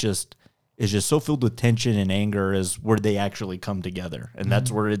where it just is just so filled with tension and anger, is where they actually come together. And that's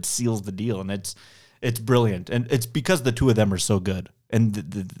where it seals the deal. And it's brilliant. And it's because the two of them are so good. And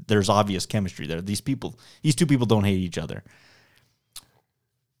there's obvious chemistry there. These two people don't hate each other.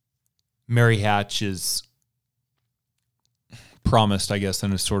 Mary Hatch is promised, I guess,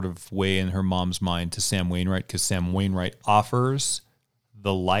 in a sort of way in her mom's mind to Sam Wainwright, because Sam Wainwright offers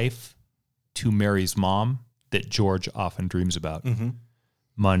the life to Mary's mom that George often dreams about.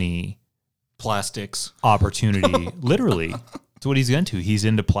 Money, plastics, opportunity. Literally, that's what he's into. He's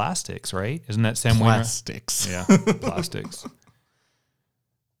into plastics, right? Isn't that Sam Wainwright? Plastics. Yeah, plastics.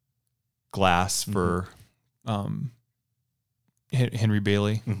 Glass for Henry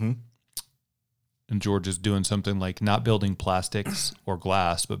Bailey. And George is doing something like not building plastics or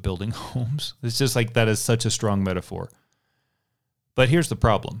glass, but building homes. It's just like that is such a strong metaphor. But here's the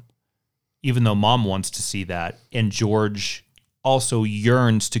problem. Even though mom wants to see that, and George also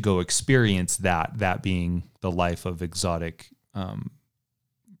yearns to go experience that being the life of exotic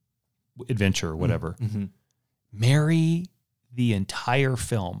adventure or whatever. Mary, the entire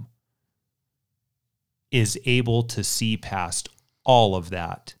film, is able to see past all of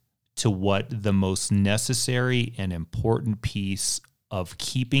that to what the most necessary and important piece of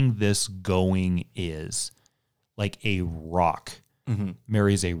keeping this going is. Like a rock.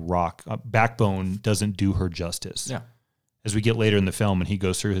 Mary's a rock. Backbone doesn't do her justice. Yeah. As we get later in the film and he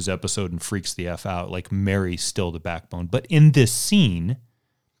goes through his episode and freaks the F out, like Mary's still the backbone. But in this scene,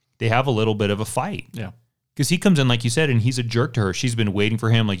 they have a little bit of a fight. Yeah. Because he comes in, like you said, and he's a jerk to her. She's been waiting for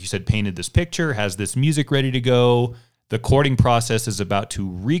him, like you said, painted this picture, has this music ready to go. The courting process is about to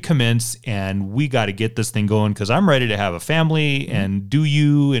recommence, and we got to get this thing going because I'm ready to have a family and do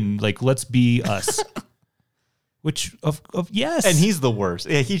you, and like, let's be us. Which of yes. And he's the worst.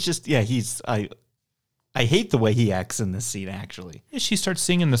 Yeah, he's just, I hate the way he acts in this scene, actually. Yeah, she starts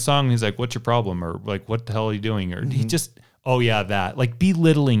singing the song, and he's like, what's your problem? Or like, what the hell are you doing? Or he just, oh yeah, that. Like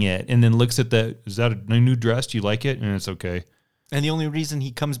belittling it, and then looks at is that a new dress? Do you like it? And it's okay. And the only reason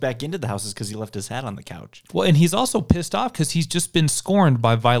he comes back into the house is because he left his hat on the couch. Well, and he's also pissed off because he's just been scorned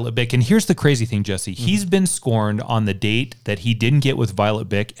by Violet Bick. And here's the crazy thing, Jesse. He's been scorned on the date that he didn't get with Violet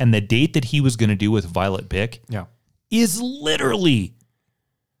Bick, and the date that he was going to do with Violet Bick is literally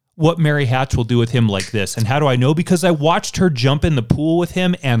what Mary Hatch will do with him like this. And how do I know? Because I watched her jump in the pool with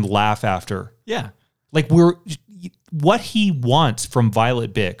him and laugh after. Yeah. Like what he wants from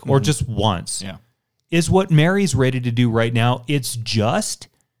Violet Bick, or just wants. Yeah. Is what Mary's ready to do right now. It's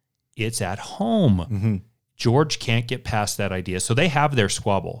at home. George can't get past that idea. So they have their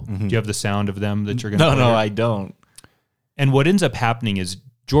squabble. Do you have the sound of them that you're going to No, I don't. And what ends up happening is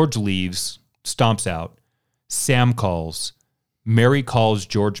George leaves, stomps out. Sam calls. Mary calls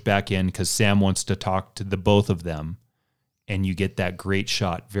George back in because Sam wants to talk to the both of them. and you get that great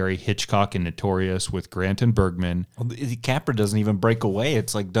shot, very Hitchcock and Notorious with Grant and Bergman. Well, the camera doesn't even break away.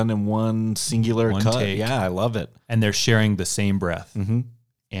 It's like done in one singular cut. Take. Yeah, I love it. And they're sharing the same breath. Mm-hmm.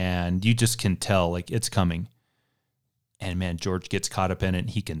 And you just can tell, like, it's coming. And man, George gets caught up in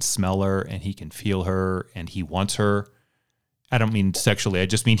it. He can smell her and he can feel her and he wants her. I don't mean sexually. I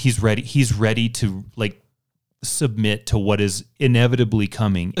just mean he's ready. He's ready to, like, submit to what is inevitably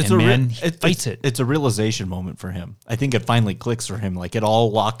coming. He fights it. It's a realization moment for him. I think it finally clicks for him. Like, it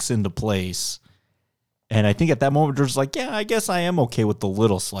all locks into place. And I think at that moment, George's like, yeah, I guess I am okay with the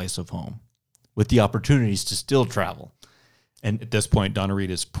little slice of home, with the opportunities to still travel. And at this point, Donna Reed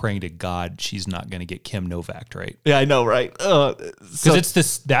is praying to God she's not going to get Kim Novak, right? Yeah, I know, right?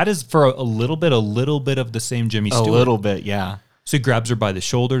 Because that is for a little bit of the same Jimmy Stewart. A little bit, yeah. So he grabs her by the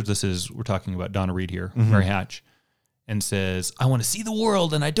shoulders. We're talking about Donna Reed here, Mary Hatch, and says, I want to see the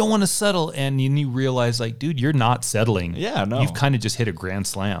world and I don't want to settle. And you realize, like, dude, you're not settling. Yeah, no. You've kind of just hit a grand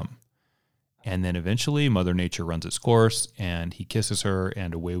slam. And then eventually Mother Nature runs its course and he kisses her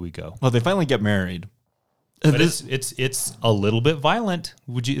and away we go. Well, they finally get married. But it's a little bit violent.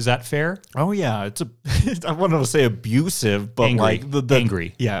 Is that fair? Oh yeah, I want to say abusive, but angry. Like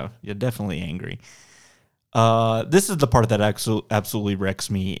angry. Yeah, definitely angry. This is the part that absolutely wrecks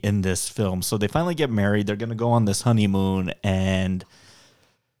me in this film. So they finally get married. They're going to go on this honeymoon, and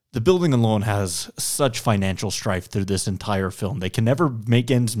the building and loan has such financial strife through this entire film. They can never make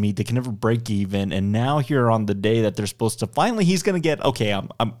ends meet. They can never break even. And now here on the day that they're supposed to finally, he's going to get, okay,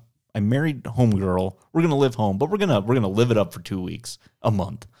 I married homegirl. We're gonna live home, but we're gonna live it up for 2 weeks, a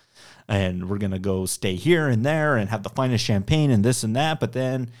month, and we're gonna go stay here and there and have the finest champagne and this and that. But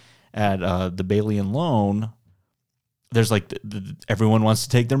then at the Bailey and Loan, there's like everyone wants to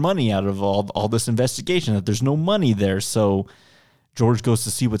take their money out of all this investigation. That there's no money there, so George goes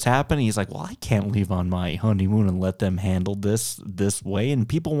to see what's happening. He's like, well, I can't leave on my honeymoon and let them handle this way. And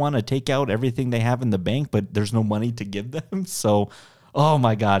people want to take out everything they have in the bank, but there's no money to give them, so. Oh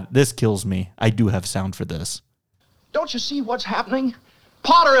my God, this kills me. I do have sound for this. Don't you see what's happening?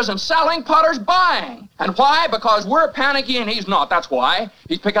 Potter isn't selling, Potter's buying. And why? Because we're panicky and he's not. That's why.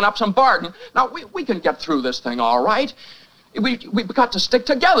 He's picking up some bargain. Now, we can get through this thing all right. We've got to stick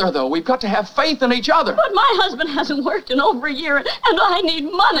together, though. We've got to have faith in each other. But my husband hasn't worked in over a year, and I need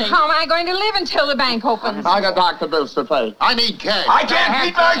money. How am I going to live until the bank opens? I got doctor bills to pay. I need cash. I can't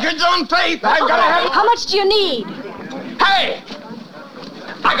keep my kids on faith. I've got to have... How much do you need? Hey!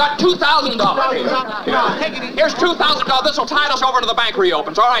 I got $2,000. Here's $2,000. This will tide us over to the bank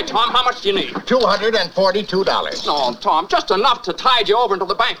reopens. All right, Tom, how much do you need? $242. No, Tom, just enough to tide you over until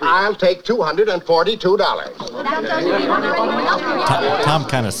the bank reopens. I'll take $242. Tom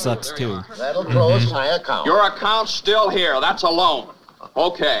kind of sucks, too. That'll close my account. Your account's still here. That's a loan.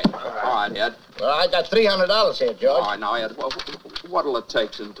 Okay. All right, Ed. Well, I got $300 here, George. All right, now, Ed, what'll it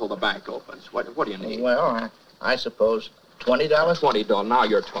take until the bank opens? What do you need? Well, I suppose... $20? $20. Now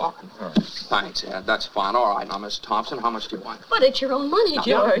you're talking. Thanks, Ed. That's fine. All right, now, Miss Thompson, how much do you want? But it's your own money, Now,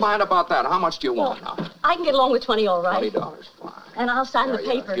 George. never mind about that. How much do you want now? I can get along with $20, all right? $20, fine. And I'll sign the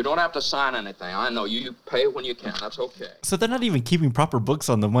paper. You don't have to sign anything. I know you pay when you can. That's okay. So they're not even keeping proper books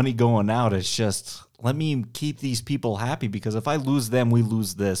on the money going out. It's just, let me keep these people happy, because if I lose them, we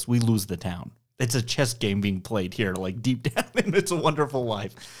lose this. We lose the town. It's a chess game being played here, like deep down in It's a Wonderful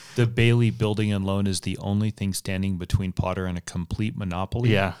Life. The Bailey Building and Loan is the only thing standing between Potter and a complete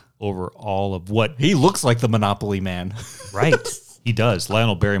monopoly. Yeah. Over all of what... He looks like the Monopoly man. Right. He does.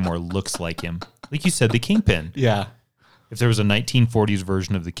 Lionel Barrymore looks like him. Like you said, the Kingpin. Yeah. If there was a 1940s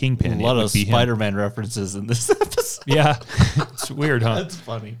version of the Kingpin, a lot of Spider-Man references in this episode. Yeah. It's weird, huh? That's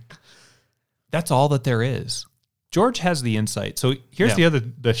funny. That's all that there is. George has the insight. So here's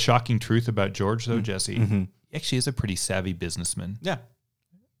the shocking truth about George, though, Jesse. Mm-hmm. He actually is a pretty savvy businessman. Yeah.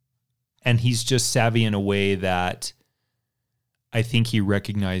 And he's just savvy in a way that I think he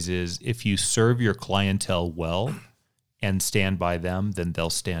recognizes if you serve your clientele well and stand by them, then they'll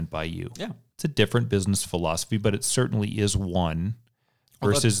stand by you. Yeah. It's a different business philosophy, but it certainly is one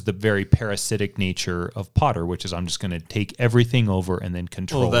versus the very parasitic nature of Potter, which is I'm just going to take everything over and then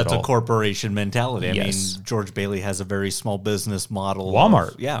control it all. a corporation mentality. I mean, George Bailey has a very small business model.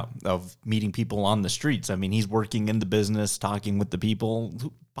 Walmart. Of meeting people on the streets. I mean, he's working in the business, talking with the people.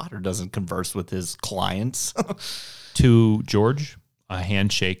 Potter doesn't converse with his clients. To George, a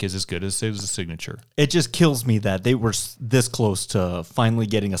handshake is as good as a signature. It just kills me that they were this close to finally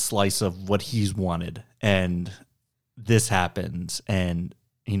getting a slice of what he's wanted. And this happens, and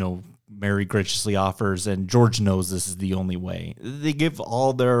Mary graciously offers, and George knows this is the only way. They give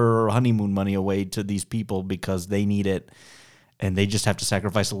all their honeymoon money away to these people because they need it, and they just have to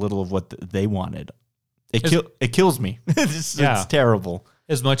sacrifice a little of what they wanted. It kills me. It's terrible.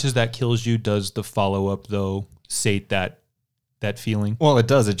 As much as that kills you, does the follow-up, though, sate that feeling? Well, it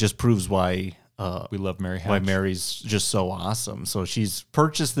does. It just proves why we love Mary Hatch. Why Mary's just so awesome. So she's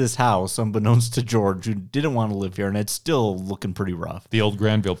purchased this house, unbeknownst to George, who didn't want to live here, and it's still looking pretty rough. The old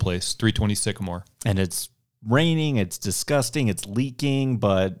Granville place, 320 Sycamore. And it's raining, it's disgusting, it's leaking,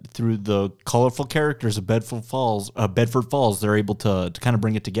 but through the colorful characters of Bedford Falls, they're able to kind of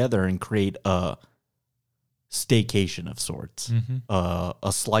bring it together and create a staycation of sorts,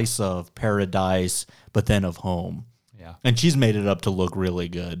 a slice of paradise, but then of home. Yeah. And she's made it up to look really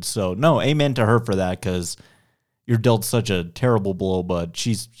good. So no, amen to her for that, because you're dealt such a terrible blow, but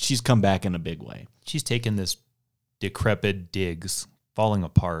she's come back in a big way. She's taken this decrepit digs, falling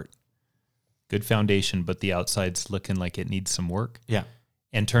apart, good foundation, but the outside's looking like it needs some work. Yeah.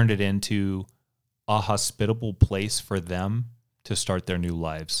 And turned it into a hospitable place for them to start their new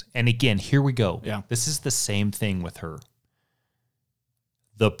lives. And again, here we go. Yeah. This is the same thing with her.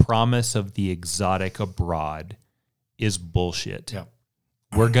 The promise of the exotic abroad is bullshit. Yeah.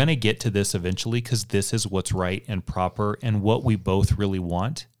 We're going to get to this eventually, because this is what's right and proper and what we both really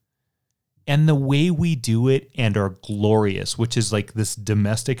want. And the way we do it and are glorious, which is like this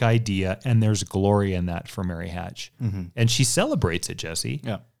domestic idea, and there's glory in that for Mary Hatch. Mm-hmm. And she celebrates it, Jesse.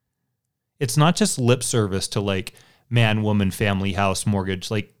 Yeah. It's not just lip service to like man, woman, family, house, mortgage.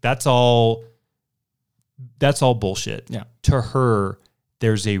 Like that's all bullshit. Yeah. To her,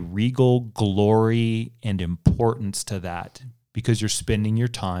 there's a regal glory and importance to that because you're spending your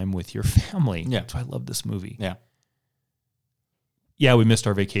time with your family. Yeah. That's why I love this movie. Yeah. Yeah, we missed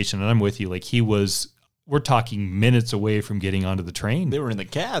our vacation, and I'm with you. Like we're talking minutes away from getting onto the train. They were in the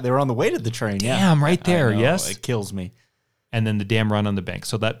cab. They were on the way to the train. Damn, right there. I know, yes. It kills me. And then the damn run on the bank.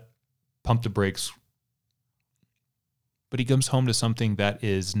 So that pumped the brakes. But he comes home to something that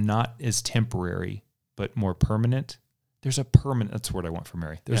is not as temporary, but more permanent. There's a permanent, that's the word I want for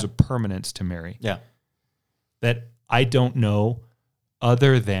Mary. There's a permanence to Mary. Yeah. That I don't know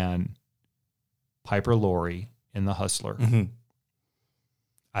other than Piper Laurie in The Hustler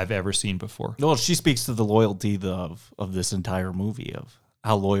I've ever seen before. Well, she speaks to the loyalty of this entire movie, of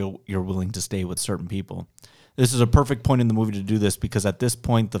how loyal you're willing to stay with certain people. This is a perfect point in the movie to do this, because at this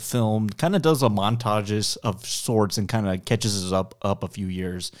point, the film kind of does a montages of sorts and kind of catches us up a few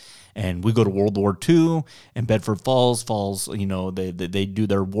years. And we go to World War II, and Bedford Falls, you know, they do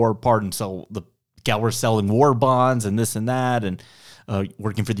their war part, and so the gal were selling war bonds and this and that, and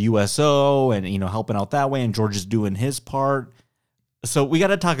working for the USO, and, you know, helping out that way, and George is doing his part. So we got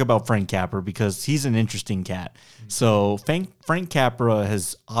to talk about Frank Capra, because he's an interesting cat. So Frank Capra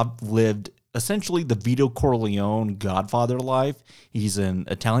has lived essentially the Vito Corleone Godfather life. He's an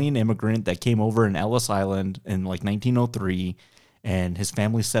Italian immigrant that came over in Ellis Island in like 1903, and his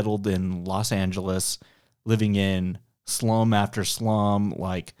family settled in Los Angeles, living in slum after slum,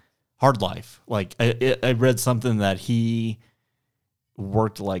 like hard life. Like I read something that he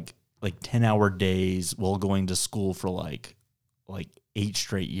worked like 10-hour days while going to school for like 8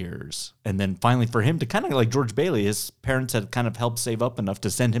 straight years. And then finally, for him to kind of like George Bailey, his parents had kind of helped save up enough to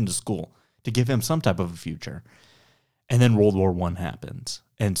send him to school, to give him some type of a future. And then World War I happens.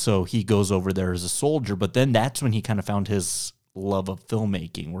 And so he goes over there as a soldier, but then that's when he kind of found his love of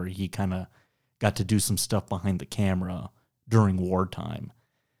filmmaking, where he kind of got to do some stuff behind the camera during wartime.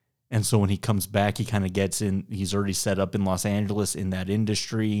 And so when he comes back, he kind of gets in, he's already set up in Los Angeles in that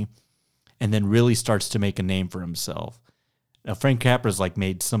industry, and then really starts to make a name for himself. Now, Frank Capra's like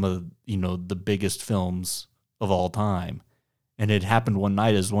made some of, you know, the biggest films of all time. And it happened one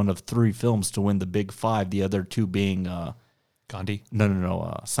night as one of 3 films to win the Big Five, the other 2 being Gandhi?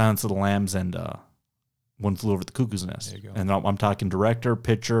 No. Silence of the Lambs and One Flew Over the Cuckoo's Nest. There you go. And I'm talking director,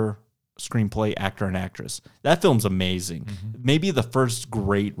 picture, screenplay, actor, and actress. That film's amazing. Maybe the first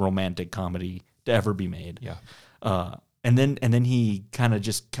great romantic comedy to ever be made. Yeah. And then he kind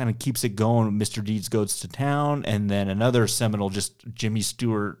of keeps it going. Mr. Deeds Goes to Town, and then another seminal, just Jimmy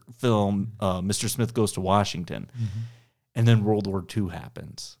Stewart film, Mr. Smith Goes to Washington. And then World War II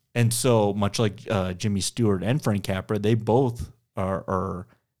happens. And so much like Jimmy Stewart and Frank Capra, they both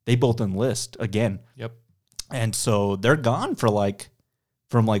enlist again. Yep. And so they're gone for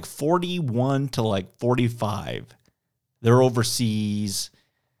from 41 to 45. They're overseas,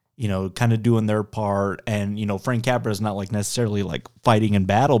 you know, kind of doing their part. And, you know, Frank Capra is not necessarily fighting in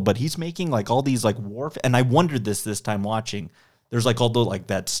battle, but he's making all these war. And I wondered this time watching. There's all the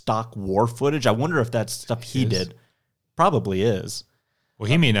that stock war footage. I wonder if that's stuff he did. Probably is. Well,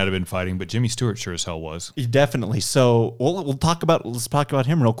 he may not have been fighting, but Jimmy Stewart sure as hell was. Definitely. So let's talk about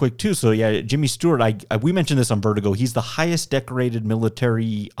him real quick too. So yeah, Jimmy Stewart. We mentioned this on Vertigo. He's the highest decorated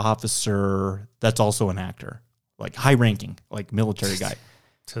military officer. That's also an actor, like high ranking, like military guy.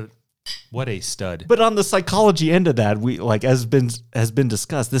 So, what a stud! But on the psychology end of that, we has been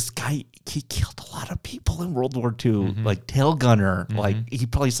discussed. This guy, he killed a lot of people in World War II, like tail gunner. Like he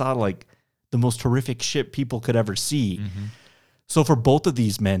probably saw like the most horrific shit people could ever see. So for both of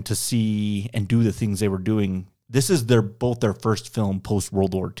these men to see and do the things they were doing, this is both their first film post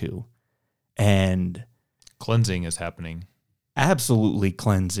World War II, and cleansing is happening. Absolutely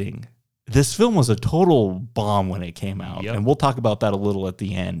cleansing. This film was a total bomb when it came out, and we'll talk about that a little at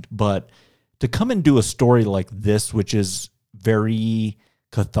the end. But to come and do a story like this, which is very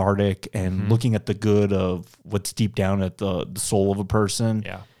cathartic and looking at the good of what's deep down at the soul of a person,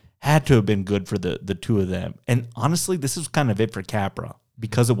 had to have been good for the two of them. And honestly, this is kind of it for Capra.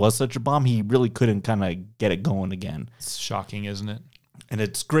 Because it was such a bomb, he really couldn't kind of get it going again. It's shocking, isn't it? And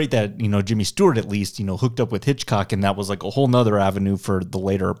it's great that, Jimmy Stewart at least, hooked up with Hitchcock, and that was like a whole nother avenue for the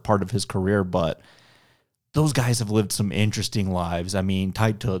later part of his career. But those guys have lived some interesting lives. I mean,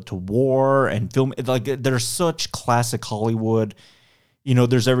 tied to war and film. Like, they're such classic Hollywood.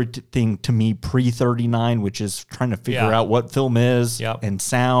 There's everything to me pre-39, which is trying to figure out what film is and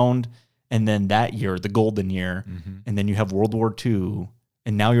sound. And then that year, the golden year. And then you have World War II.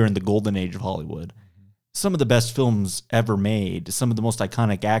 And now you're in the golden age of Hollywood. Some of the best films ever made. Some of the most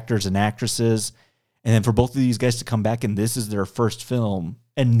iconic actors and actresses. And then for both of these guys to come back and this is their first film.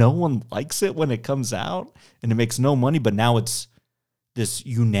 And no one likes it when it comes out. And it makes no money. But now it's this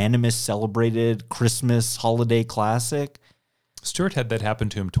unanimous, celebrated Christmas holiday classic. Stewart had that happen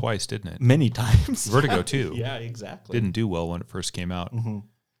to him twice, didn't it? Many times. Vertigo, too. Yeah, exactly. Didn't do well when it first came out.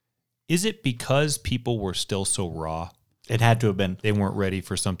 Is it because people were still so raw? It had to have been. They weren't ready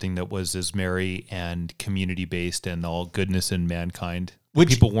for something that was as merry and community-based and all goodness and mankind.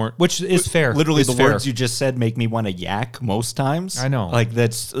 People weren't, which is fair. Literally, the words you just said make me want to yak most times. I know. Like,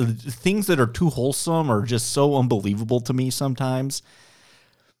 that's things that are too wholesome are just so unbelievable to me sometimes.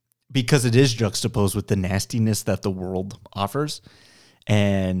 Because it is juxtaposed with the nastiness that the world offers.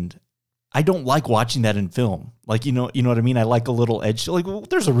 And I don't like watching that in film. Like, you know what I mean? I like a little edge. Like,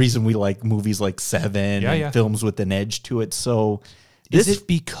 there's a reason we like movies like Seven and films with an edge to it. So is it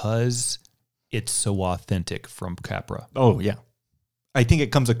because it's so authentic from Capra? Oh, yeah. I think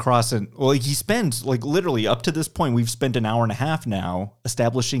it comes across and he spends like literally up to this point, we've spent an hour and a half now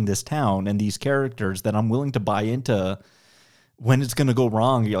establishing this town and these characters that I'm willing to buy into. When it's going to go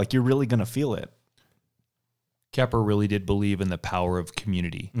wrong, you're really going to feel it. Capra really did believe in the power of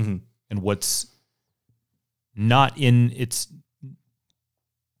community. And what's not in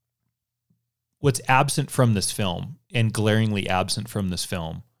what's absent from this film and glaringly absent from this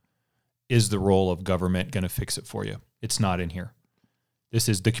film is the role of government going to fix it for you. It's not in here. This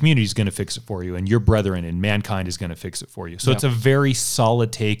is the community is going to fix it for you, and your brethren and mankind is going to fix it for you. So it's a very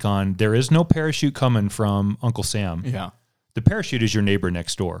solid take on there is no parachute coming from Uncle Sam. Yeah. The parachute is your neighbor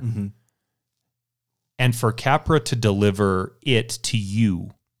next door. And for Capra to deliver it to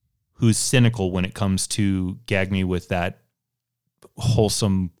you, who's cynical when it comes to gag me with that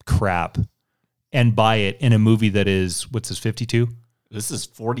wholesome crap, and buy it in a movie that is, what's this, 52? This is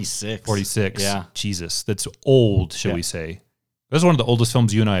 46. 46. Yeah. Jesus. That's old, shall we say. This is one of the oldest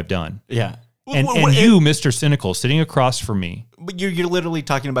films you and I have done. Yeah. And you, Mr. Cynical, sitting across from me. But you're literally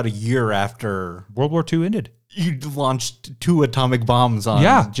talking about a year after World War II ended. You launched 2 atomic bombs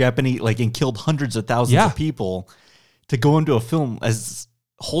on Japanese, and killed hundreds of thousands of people. To go into a film as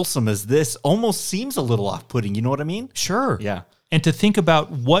wholesome as this almost seems a little off-putting. You know what I mean? Sure. Yeah. And to think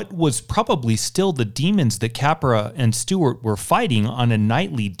about what was probably still the demons that Capra and Stewart were fighting on a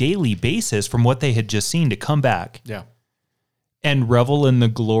nightly, daily basis from what they had just seen to come back. Yeah. And revel in the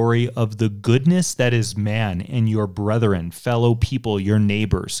glory of the goodness that is man and your brethren, fellow people, your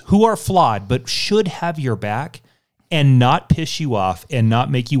neighbors, who are flawed but should have your back and not piss you off and not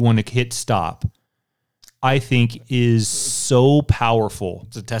make you want to hit stop, I think is so powerful.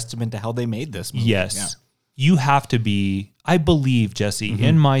 It's a testament to how they made this movie. Yes. Yeah. You have to be, I believe, Jesse,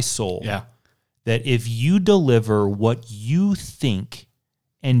 in my soul, that if you deliver what you think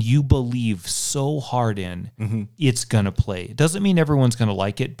and you believe so hard in, it's going to play. It doesn't mean everyone's going to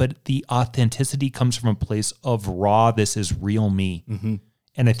like it, but the authenticity comes from a place of raw, this is real me.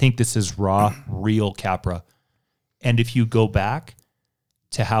 And I think this is raw, real Capra. And if you go back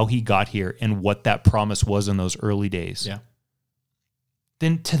to how he got here and what that promise was in those early days,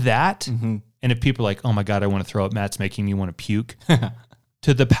 then to that, and if people are like, oh my God, I want to throw up, Matt's making me want to puke.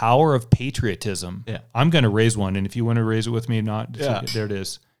 to the power of patriotism. Yeah. I'm going to raise one. And if you want to raise it with me or not, Yeah. there it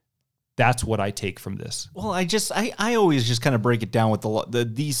is. That's what I take from this. Well, I always just kind of break it down with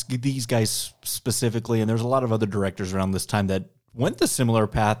these guys specifically, and there's a lot of other directors around this time that went the similar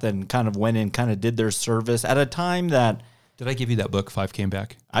path and kind of went and kind of did their service at a time that. Did I give you that book, Five Came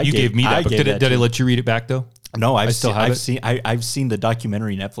Back? You gave me that book. Did I let you read it back though? No, I've still seen the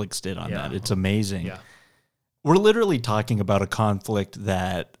documentary Netflix did on that. It's amazing. Yeah. We're literally talking about a conflict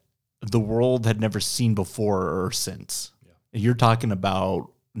that the world had never seen before or since. Yeah. You're talking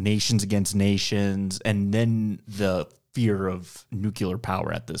about nations against nations, and then the fear of nuclear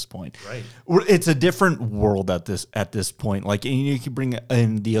power at this point. Right. It's a different world at this point. Like, and you can bring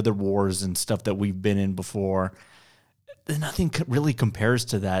in the other wars and stuff that we've been in before. Nothing really compares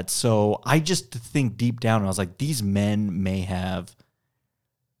to that. So I just think deep down, I was like, these men may have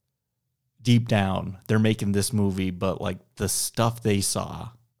deep down, they're making this movie, but like the stuff they saw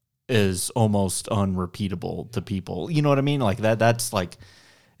is almost unrepeatable to people. You know what I mean? Like that's like,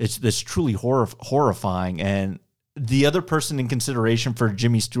 it's truly horrifying. And the other person in consideration for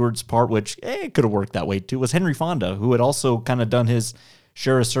Jimmy Stewart's part, which it could have worked that way too, was Henry Fonda, who had also kind of done his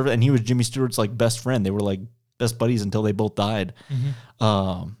share of service, and he was Jimmy Stewart's like best friend. They were like best buddies until they both died.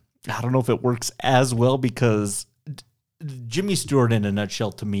 I don't know if it works as well, because Jimmy Stewart in a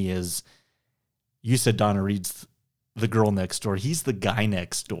nutshell to me is, you said Donna Reed's the girl next door. He's the guy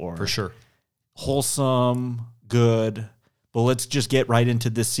next door. For sure. Wholesome, good. But let's just get right into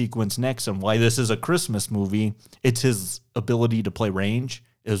this sequence next, and why this is a Christmas movie. It's his ability to play range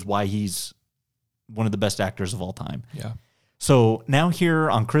is why he's one of the best actors of all time. Yeah. So now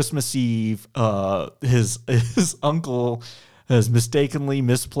here on Christmas Eve, his uncle has mistakenly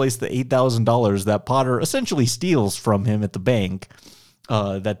misplaced the $8,000 that Potter essentially steals from him at the bank,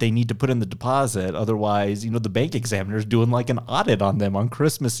 that they need to put in the deposit. Otherwise, the bank examiner's doing like an audit on them on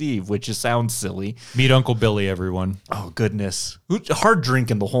Christmas Eve, which just sounds silly. Meet Uncle Billy, everyone. Oh, goodness. Hard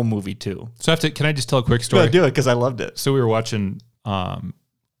drinking the whole movie, too. So can I just tell a quick story? Yeah, do it, because I loved it. So we were watching on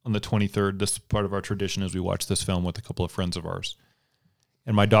the 23rd. This is part of our tradition, is we watch this film with a couple of friends of ours.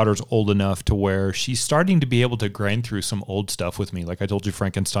 And my daughter's old enough to where she's starting to be able to grind through some old stuff with me. Like I told you,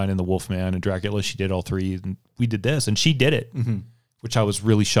 Frankenstein and the Wolfman and Dracula, she did all three. And we did this, and she did it, which I was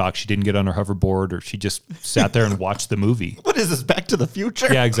really shocked. She didn't get on her hoverboard, or she just sat there and watched the movie. What is this, Back to the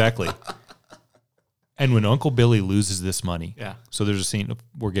Future? Yeah, exactly. And when Uncle Billy loses this money, yeah. So there's a scene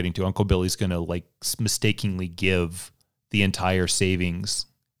we're getting to. Uncle Billy's going to like mistakenly give the entire savings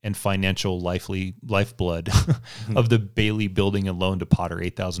and financial lifeblood of the Bailey building and loan to Potter,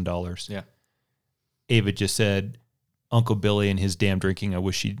 $8,000. Yeah. Ava just said, Uncle Billy and his damn drinking. I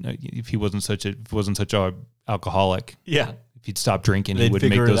wish if he wasn't such a alcoholic. Yeah. If he'd stop drinking, he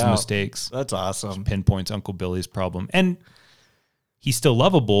wouldn't make those mistakes. That's awesome. Just pinpoints Uncle Billy's problem. And he's still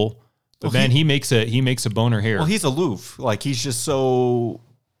lovable, but man, he makes a boner here. Well, he's aloof. Like he's just so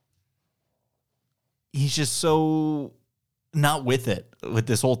not with it, with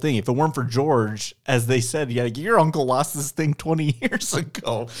this whole thing. If it weren't for George, as they said, yeah, your uncle lost this thing 20 years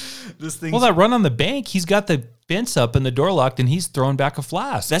ago. That run on the bank, he's got the fence up and the door locked, and he's throwing back a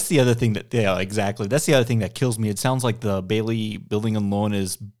flask. That's the other thing exactly. That's the other thing that kills me. It sounds like the Bailey building and loan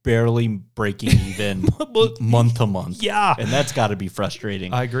is barely breaking even month to month. Yeah. And that's got to be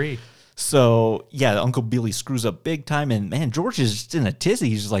frustrating. I agree. So, yeah, Uncle Billy screws up big time, and man, George is just in a tizzy.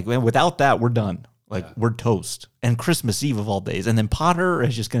 He's just like, man, without that, we're done. We're toast. And Christmas Eve of all days. And then Potter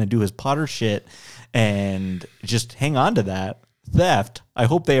is just going to do his Potter shit and just hang on to that theft. I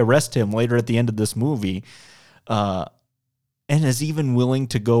hope they arrest him later at the end of this movie. And is even willing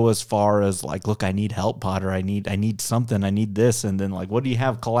to go as far as like, look, I need help, Potter. I need something. I need this. And then like, what do you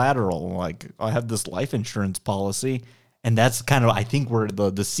have? Collateral. Like, I have this life insurance policy. And that's kind of, I think, where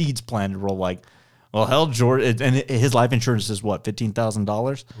the seeds planted were like, well, hell, George. And his life insurance is what,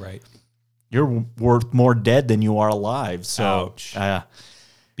 $15,000? Right. You're worth more dead than you are alive. So, ouch.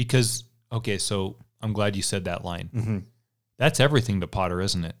 Because, okay, so I'm glad you said that line. Mm-hmm. That's everything to Potter,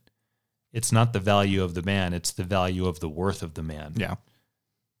 isn't it? It's not the value of the man. It's the value of the worth of the man. Yeah.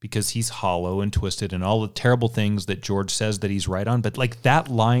 Because he's hollow and twisted and all the terrible things that George says that he's right on. But like that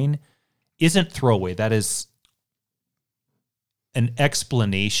line isn't throwaway. That is an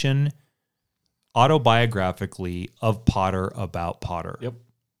explanation autobiographically of Potter about Potter. Yep.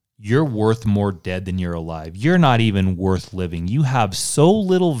 You're worth more dead than you're alive. You're not even worth living. You have so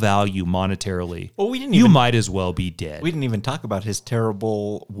little value monetarily. Well, you might as well be dead. We didn't even talk about his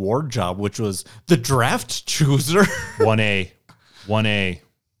terrible war job, which was the draft chooser. 1A.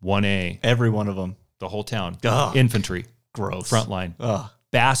 Every one of them. The whole town. Ugh. Infantry. Gross. Frontline. Ugh.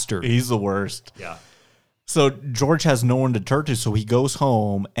 Bastard. He's the worst. Yeah. So George has no one to turn to, so he goes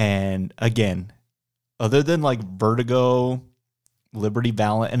home, and again, other than like Vertigo, Liberty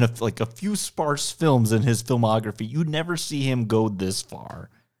Valance, and a few sparse films in his filmography, you never see him go this far.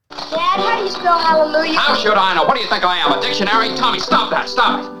 Dad, how do you spell hallelujah? How should I know? What do you think I am, a dictionary? Tommy, stop that,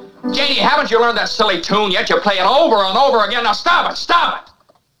 stop it. Janie, haven't you learned that silly tune yet? You play it over and over again. Now stop it, stop it.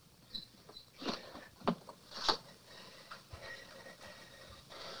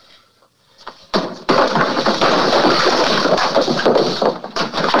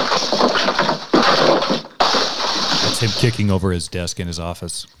 That's him kicking over his desk in his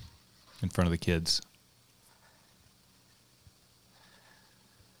office in front of the kids.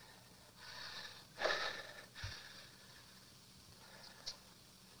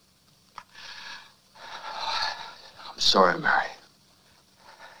 I'm sorry, Mary.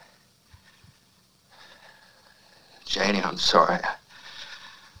 Janie, I'm sorry.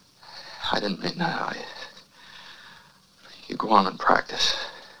 I didn't mean that. You go on and practice.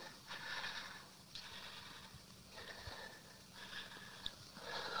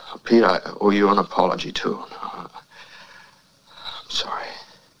 Pete, I owe you an apology, too. I'm sorry.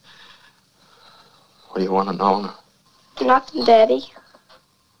 What do you want to know? Nothing, Daddy.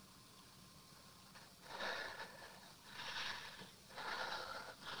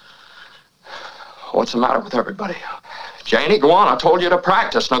 What's the matter with everybody? Janie, go on. I told you to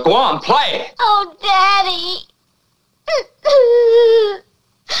practice. Now go on, play. Oh, Daddy.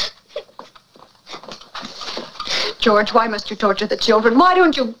 George, why must you torture the children? Why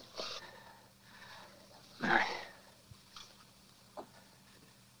don't you... Mary.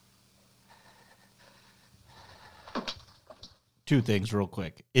 Two things real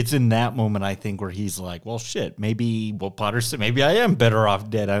quick. It's in that moment, I think, where he's like, well, shit, maybe what Potter said, maybe I am better off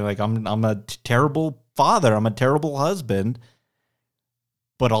dead. I'm a terrible father. I'm a terrible husband.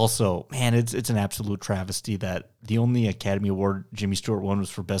 But also, man, it's an absolute travesty that the only Academy Award Jimmy Stewart won was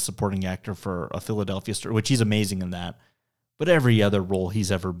for Best Supporting Actor for A Philadelphia Story, which he's amazing in that. But every other role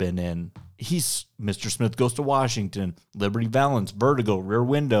he's ever been in, he's Mr. Smith Goes to Washington, Liberty Valance, Vertigo, Rear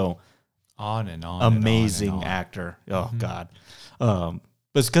Window. On and on. Amazing and on. actor. Oh, God. But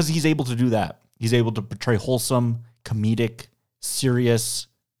it's because he's able to do that. He's able to portray wholesome, comedic, serious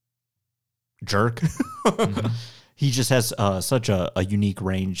jerk. Mm-hmm. He just has such a unique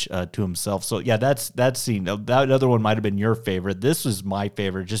range to himself. So, yeah, that scene. That other one might have been your favorite. This was my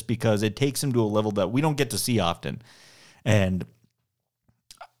favorite just because it takes him to a level that we don't get to see often. And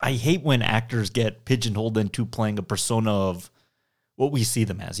I hate when actors get pigeonholed into playing a persona of what we see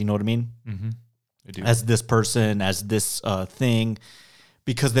them as. You know what I mean? Mm-hmm. I do. As this person, as this thing.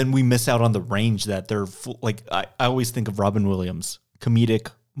 Because then we miss out on the range that they're like. I always think of Robin Williams, comedic,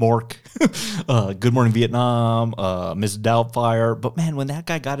 Mork, Good Morning Vietnam, Miss Doubtfire. But man, when that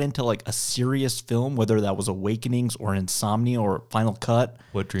guy got into like a serious film, whether that was Awakenings or Insomnia or Final Cut,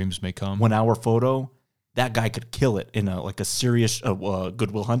 What Dreams May Come, 1 Hour Photo, that guy could kill it in a serious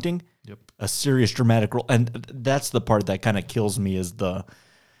Good Will Hunting. Yep. A serious dramatic role. And that's the part that kind of kills me is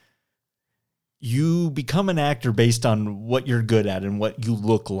you become an actor based on what you're good at and what you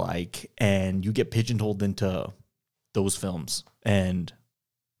look like, and you get pigeonholed into those films. And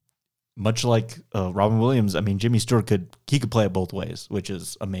much like Robin Williams, I mean, Jimmy Stewart could play it both ways, which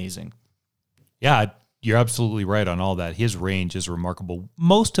is amazing. Yeah, you're absolutely right on all that. His range is remarkable.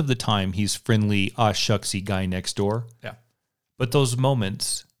 Most of the time, he's friendly, shucksy guy next door. Yeah. But those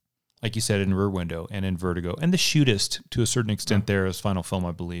moments, like you said, in Rear Window and in Vertigo, and The Shootist, to a certain extent there, his final film,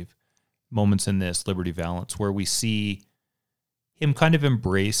 I believe, moments in this, Liberty Valance, where we see him kind of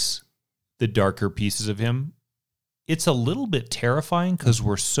embrace the darker pieces of him. It's a little bit terrifying because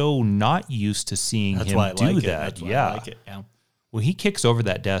we're so not used to seeing him do that. That's why I like it. Yeah. When he kicks over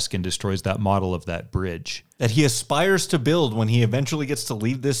that desk and destroys that model of that bridge that he aspires to build when he eventually gets to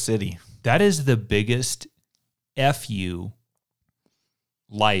leave this city. That is the biggest FU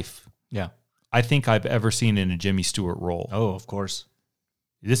life I think I've ever seen in a Jimmy Stewart role. Oh, of course.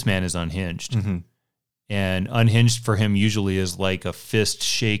 This man is unhinged. Mm-hmm. And unhinged for him usually is like a fist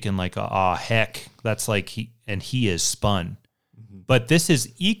shaking, like heck. That's like he is spun. Mm-hmm. But this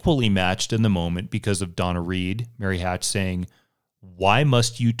is equally matched in the moment because of Donna Reed, Mary Hatch saying, "Why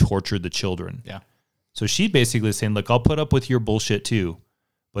must you torture the children?" Yeah. So she basically saying, "Look, I'll put up with your bullshit too,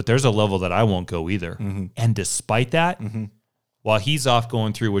 but there's a level that I won't go either." Mm-hmm. And despite that, while he's off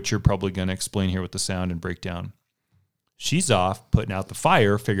going through what you're probably going to explain here with the sound and breakdown, she's off putting out the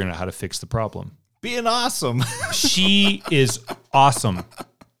fire, figuring out how to fix the problem. Being awesome. She is awesome.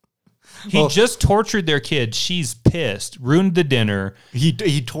 He just tortured their kid. She's pissed. Ruined the dinner.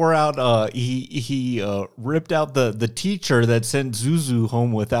 He tore out. He ripped out the teacher that sent Zuzu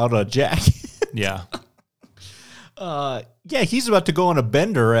home without a jacket. Yeah. Yeah, he's about to go on a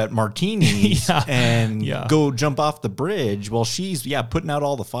bender at Martini's and go jump off the bridge while she's putting out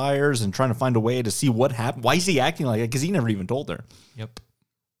all the fires and trying to find a way to see what happened. Why is he acting like that? Because he never even told her. Yep.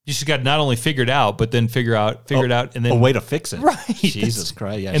 You just got not only figured out, but then figure out, and then a way to fix it. Right. Jesus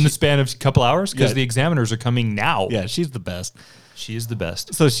Christ. Yeah, in the span of a couple hours, because the examiners are coming now. Yeah, she's the best. She is the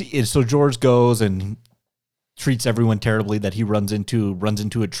best. So George goes and treats everyone terribly that he runs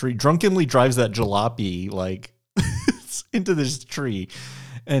into a tree, drunkenly drives that jalopy like into this tree,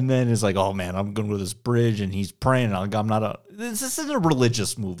 and then is like, oh man, I'm going to this bridge, and he's praying. This isn't a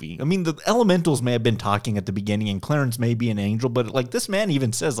religious movie. I mean, the elementals may have been talking at the beginning, and Clarence may be an angel, but like this man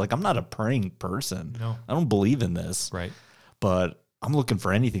even says, like, I'm not a praying person. No, I don't believe in this. Right. But I'm looking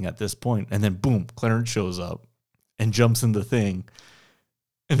for anything at this point. And then boom, Clarence shows up and jumps in the thing.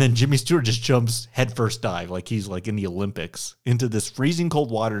 And then Jimmy Stewart just jumps headfirst dive, like he's like in the Olympics, into this freezing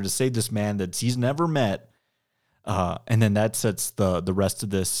cold water to save this man that he's never met. And then that sets the rest of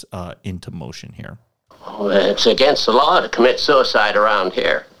this into motion here. Oh, it's against the law to commit suicide around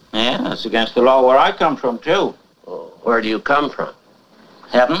here. Yeah, it's against the law where I come from, too. Oh, where do you come from?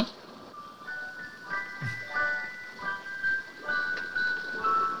 Heaven?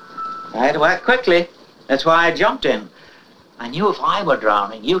 I had to act quickly. That's why I jumped in. I knew if I were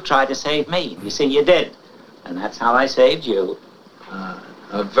drowning, you'd try to save me. You see, you did. And that's how I saved you.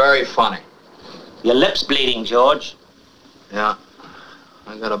 Very funny. Your lip's bleeding, George. Yeah.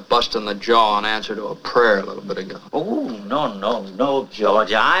 I got a bust in the jaw in answer to a prayer a little bit ago. Oh, no,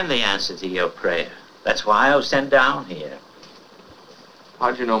 George. I'm the answer to your prayer. That's why I was sent down here.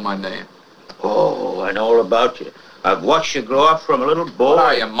 How'd you know my name? Oh, I know all about you. I've watched you grow up from a little boy. What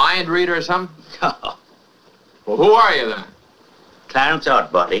are you, a mind reader or something? Well, who are you then? Clarence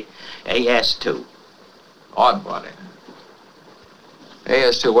Oddbody, AS2. Oddbody.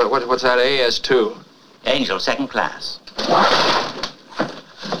 AS2, what's that AS2? Angel, second class.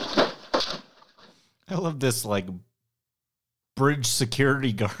 I love this, like, bridge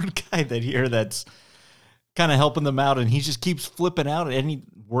security guard guy that's kind of helping them out, and he just keeps flipping out at any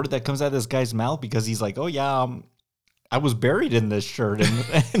word that comes out of this guy's mouth because he's like, oh, yeah, I was buried in this shirt,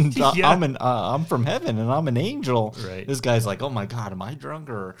 and I'm from heaven, and I'm an angel. Right. This guy's like, oh, my God, am I drunk,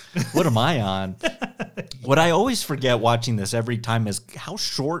 or what am I on? What I always forget watching this every time is how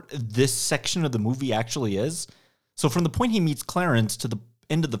short this section of the movie actually is. So from the point he meets Clarence to the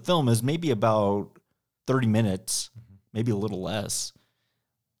end of the film is maybe about 30 minutes, maybe a little less.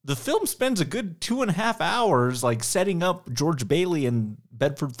 The film spends a good 2.5 hours like setting up George Bailey and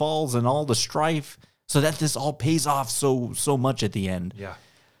Bedford Falls and all the strife so that this all pays off so much at the end. Yeah.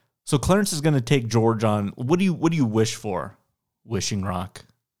 So Clarence is going to take George on. What do you wish for, Wishing Rock?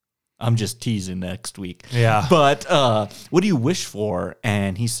 I'm just teasing next week. Yeah. But what do you wish for?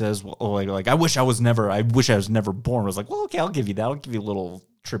 And he says, well, like I wish I was never born. I was like, well, okay, I'll give you that. I'll give you a little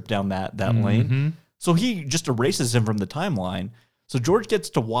trip down that lane. So he just erases him from the timeline. So George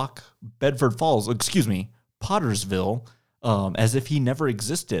gets to walk Pottersville, as if he never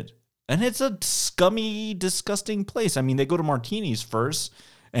existed. And it's a scummy, disgusting place. I mean, they go to Martini's first,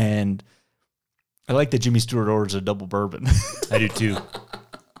 and I like that Jimmy Stewart orders a double bourbon. I do too.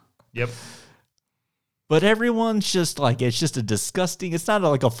 Yep. But everyone's just like, it's just a disgusting, it's not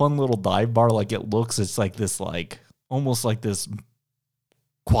like a fun little dive bar like it looks. It's like this, like, almost like this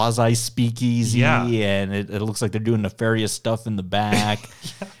quasi speakeasy. Yeah. And it looks like they're doing nefarious stuff in the back.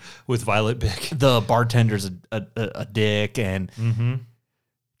 Yeah. With Violet Bick. The bartender's a dick and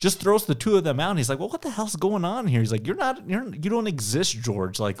just throws the two of them out. And he's like, well, what the hell's going on here? He's like, you don't exist,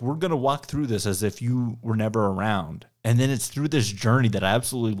 George. Like, we're going to walk through this as if you were never around. And then it's through this journey that I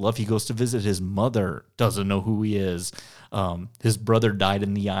absolutely love. He goes to visit his mother, doesn't know who he is. His brother died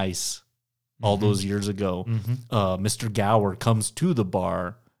in the ice all those years ago. Mr. Gower comes to the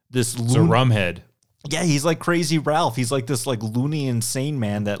bar. It's a rumhead. Yeah, he's like Crazy Ralph. He's like this like loony, insane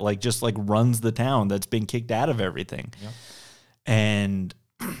man that like just like runs the town that's been kicked out of everything. Yep. And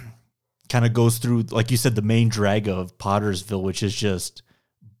kind of goes through, like you said, the main drag of Pottersville, which is just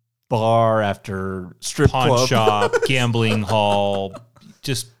bar after strip pawn club. shop, gambling hall,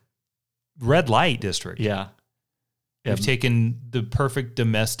 just red light district. Yeah. They've taken the perfect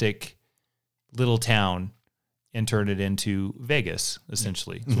domestic little town and turned it into Vegas,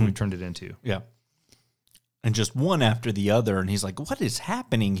 essentially. That's what we turned it into. Yeah. And just one after the other. And he's like, what is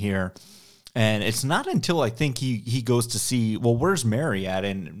happening here? And it's not until I think he goes to see, well, where's Mary at?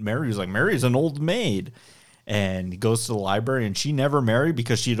 And Mary's like, Mary's an old maid. And he goes to the library, and she never married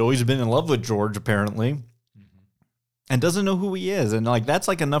because she had always been in love with George, apparently, and doesn't know who he is. And like that's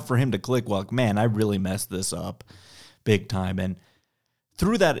like enough for him to click, well, man, I really messed this up big time. And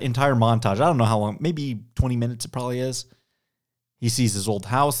through that entire montage, I don't know how long, maybe 20 minutes it probably is. He sees his old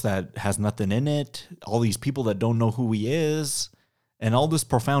house that has nothing in it, all these people that don't know who he is, and all this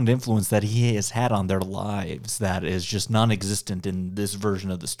profound influence that he has had on their lives that is just non-existent in this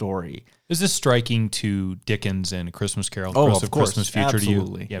version of the story. Is this striking to Dickens and Christmas Carol? Oh, Ghost of course. Christmas Future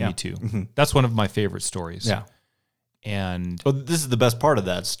Absolutely. to you? Yeah. Me too. Mhm. That's one of my favorite stories. Yeah. And But this is the best part of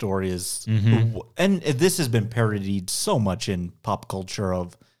that story is, and this has been parodied so much in pop culture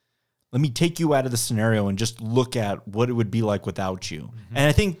of, let me take you out of the scenario and just look at what it would be like without you. And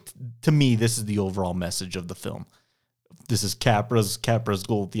I think, to me, this is the overall message of the film. This is Capra's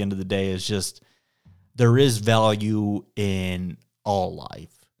goal at the end of the day is just, there is value in all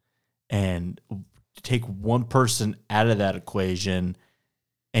life. And take one person out of that equation,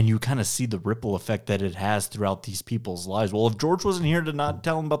 and you kind of see the ripple effect that it has throughout these people's lives. Well, if George wasn't here to not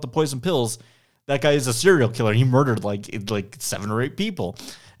tell him about the poison pills, that guy is a serial killer. He murdered like 7 or 8 people.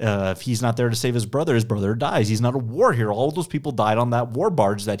 If he's not there to save his brother dies. He's not a war hero. All those people died on that war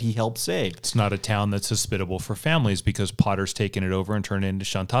barge that he helped save. it's not a town that's hospitable for families because Potter's taken it over and turned it into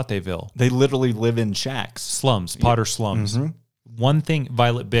Chantateville. They literally live in shacks. Slums, Potter slums. One thing,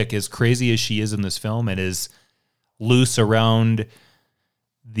 Violet Bick, as crazy as she is in this film and as loose around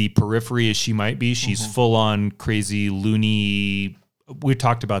the periphery as she might be, she's full on crazy, loony. We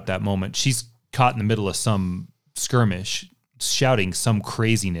talked about that moment. She's caught in the middle of some skirmish, shouting some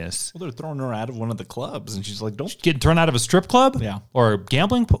craziness. Well, they're throwing her out of one of the clubs, and she's like, "Don't Getting thrown out of a strip club? Yeah. Or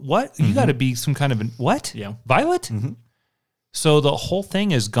gambling? What? You got to be some kind of what? Yeah. Violet? So the whole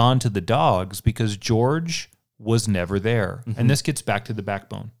thing has gone to the dogs because George was never there. And this gets back to the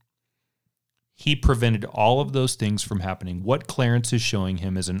backbone. He prevented all of those things from happening. What Clarence is showing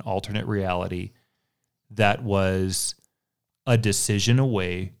him is an alternate reality that was a decision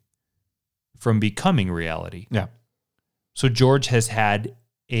away from becoming reality. Yeah. So George has had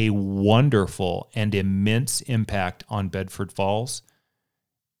a wonderful and immense impact on Bedford Falls.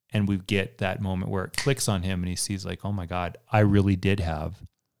 And we get that moment where it clicks on him and he sees like, oh my God, I really did have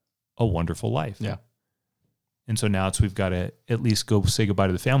a wonderful life. Yeah. And so now we've got to at least go say goodbye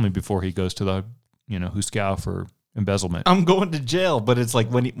to the family before he goes to the, Huskow for embezzlement. I'm going to jail." But it's like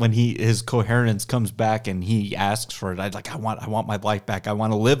when his coherence comes back and he asks for it. I want my life back. I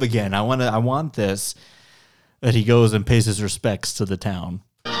want to live again. I want this. That he goes and pays his respects to the town.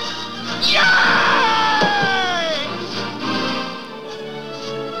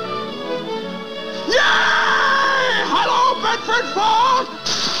 Hello, Bedford Falls!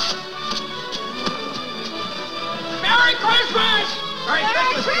 Merry Christmas! Merry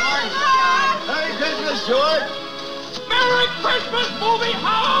Christmas, George! Merry Christmas, movie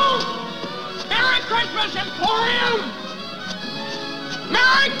house! Merry Christmas, Emporium!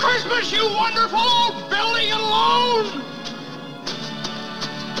 Merry Christmas, you wonderful old building and loan!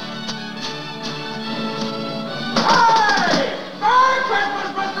 Hey! Merry Christmas,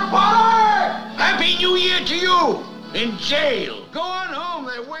 Mr. Potter! Happy New Year to you! In jail. Go on home,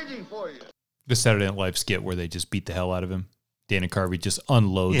 they're waiting for you. The Saturday Night Live skit where they just beat the hell out of him. Dana Carvey just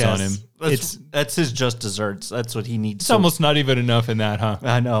unloads on him. That's his just desserts. That's what he needs. It's almost not even enough in that, huh?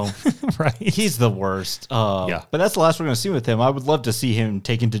 I know. Right. He's the worst. Yeah. But that's the last we're going to see with him. I would love to see him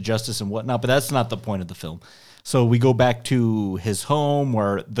taken to justice and whatnot, but that's not the point of the film. So we go back to his home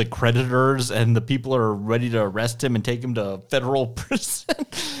where the creditors and the people are ready to arrest him and take him to federal prison.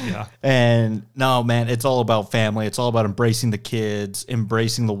 Yeah. And no, man, it's all about family. It's all about embracing the kids,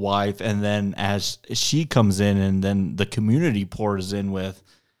 embracing the wife. And then as she comes in and then the community pours in with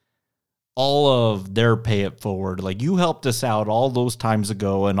all of their pay it forward. Like, you helped us out all those times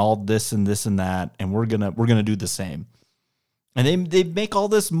ago and all this and this and that. And we're going to do the same. And they make all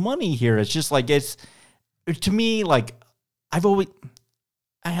this money here. It's just like, to me, like, I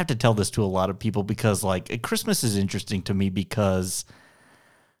have to tell this to a lot of people because, like, Christmas is interesting to me because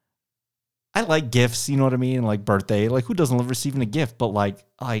I like gifts, you know what I mean? Like birthday, like, who doesn't love receiving a gift? But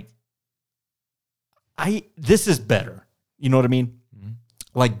this is better. You know what I mean? Mm-hmm.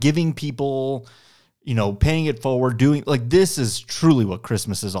 Like giving people, paying it forward, doing, like, this is truly what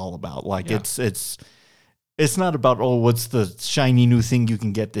Christmas is all about. Like, yeah. It's not about, oh, what's the shiny new thing you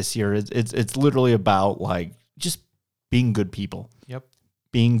can get this year? It's literally about, like, just being good people. Yep.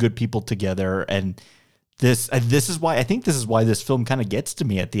 Being good people together. And this is why, I think this is why this film kind of gets to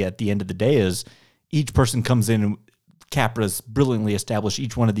me at the end of the day, is each person comes in and Capra's brilliantly established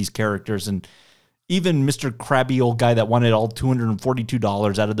each one of these characters. And even Mr. Crabby old guy that wanted all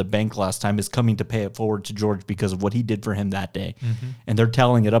 $242 out of the bank last time is coming to pay it forward to George because of what he did for him that day. Mm-hmm. And they're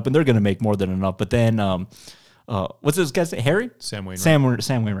tallying it up, and they're going to make more than enough. But then, what's this guy's name? Harry? Sam Wainwright.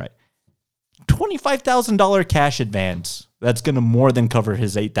 Sam Wainwright. $25,000 cash advance. That's going to more than cover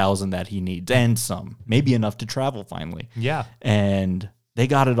his $8,000 that he needs and some, maybe enough to travel finally. Yeah. And they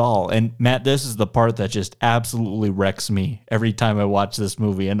got it all. And Matt, this is the part that just absolutely wrecks me every time I watch this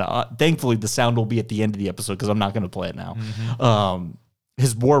movie. And thankfully the sound will be at the end of the episode because I'm not going to play it now. Mm-hmm.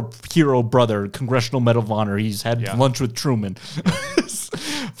 His war hero brother, Congressional Medal of Honor, he's had lunch with Truman.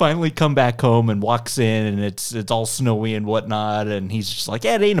 Finally come back home and walks in, and it's all snowy and whatnot, and he's just like,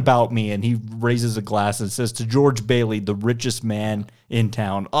 yeah, it ain't about me. And he raises a glass and says to George Bailey, the richest man in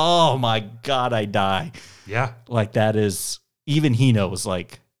town. Oh my God, I die. Yeah. Like that is, even he knows,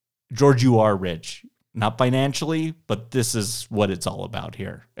 like, George, you are rich. Not financially, but this is what it's all about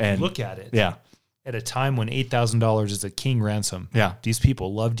here. And look at it. Yeah. At a time when $8,000 is a king ransom. Yeah. These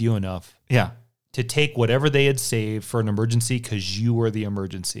people loved you enough. Yeah. To take whatever they had saved for an emergency because you were the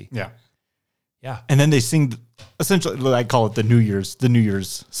emergency. Yeah. Yeah. And then they sing, essentially, I call it the New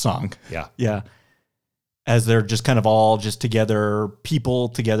Year's song. Yeah. Yeah. As they're just kind of all just together, people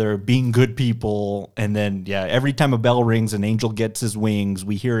together, being good people. And then, yeah, every time a bell rings, an angel gets his wings.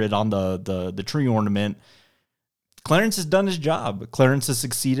 We hear it on the tree ornament. Clarence has done his job. Clarence has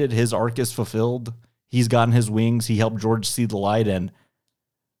succeeded. His arc is fulfilled. He's gotten his wings. He helped George see the light. And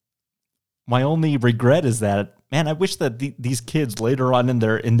my only regret is that, man, I wish that these kids later on in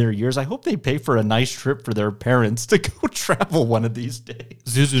their years, I hope they pay for a nice trip for their parents to go travel one of these days.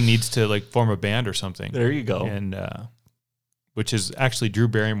 Zuzu needs to like form a band or something. There you go. And which is actually Drew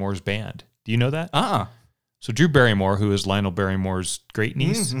Barrymore's band. Do you know that? So Drew Barrymore, who is Lionel Barrymore's great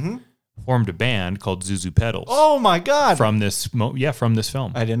niece, formed a band called Zuzu Pedals. Oh my God! From this film.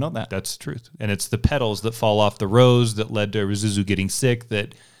 I didn't know that. That's the truth. And it's the petals that fall off the rose that led to Zuzu getting sick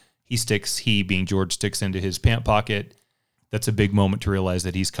that he being George sticks into his pant pocket. That's a big moment to realize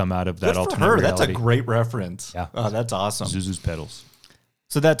that he's come out of that alternate reality. That's a great reference. Yeah. Oh, that's awesome. Zuzu's Pedals.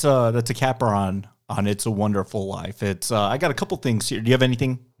 So that's a capper on It's a Wonderful Life. It's I got a couple things here. Do you have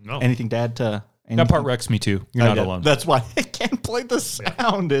anything? No. Anything to add to anything? That part wrecks me too. You're not alone. That's why I can't play the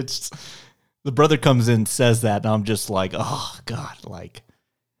sound. It's the brother comes in, says that, and I'm just like, oh God, like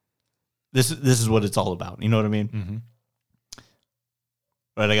this is what it's all about. You know what I mean? Mm-hmm.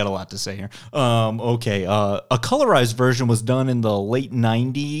 Right, I got a lot to say here. Okay, a colorized version was done in the late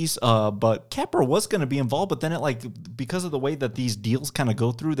 90s, but Capra was going to be involved, but then because of the way that these deals kind of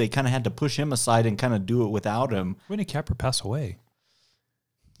go through, they kind of had to push him aside and kind of do it without him. When did Capra pass away?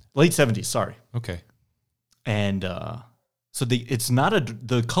 Late 70s, sorry. Okay. And so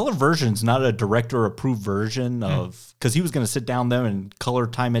the color version's not a director approved version of, because he was going to sit down there and color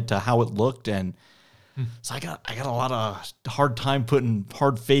time it to how it looked, and so I got a lot of hard time putting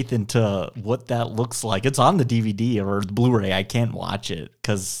hard faith into what that looks like. It's on the DVD or the Blu-ray. I can't watch it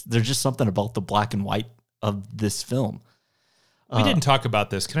because there's just something about the black and white of this film. We didn't talk about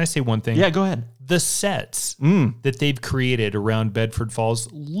this. Can I say one thing? Yeah, go ahead. The sets that they've created around Bedford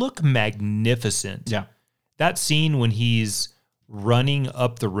Falls look magnificent. Yeah. That scene when he's running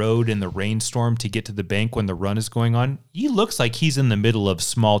up the road in the rainstorm to get to the bank when the run is going on, he looks like he's in the middle of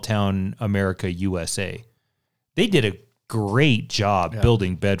small town America, USA. They did a great job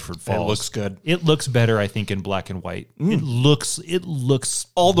building Bedford Falls. It looks good. It looks better, I think, in black and white. It looks.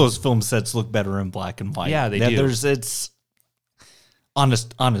 All those film sets look better in black and white. Yeah, they do. It's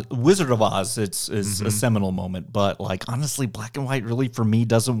honest. Wizard of Oz. It's a seminal moment, but like honestly, black and white really for me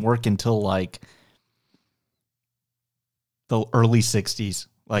doesn't work until like the early 60s.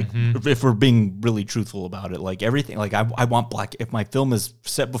 Like if we're being really truthful about it, like everything, like I want black. If my film is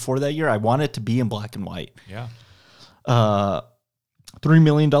set before that year, I want it to be in black and white. Yeah. $3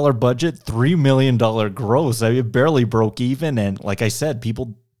 million budget, $3 million gross. I mean, it barely broke even. And like I said,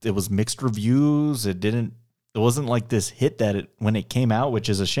 it was mixed reviews. It wasn't like this hit when it came out, which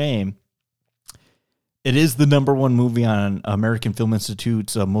is a shame. It is the #1 movie on American Film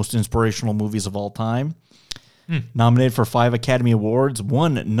Institute's most inspirational movies of all time. Nominated for 5 Academy Awards,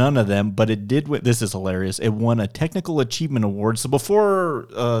 won none of them, but it did win. This is hilarious. It won a Technical Achievement Award. So before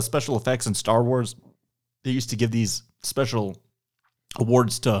special effects in Star Wars, they used to give these special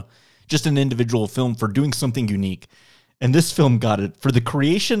awards to just an individual film for doing something unique. And this film got it for the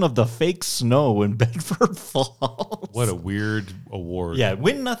creation of the fake snow in Bedford Falls. What a weird award. Yeah,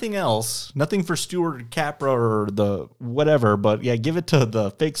 win nothing else. Nothing for Stuart Capra or the whatever, but yeah, give it to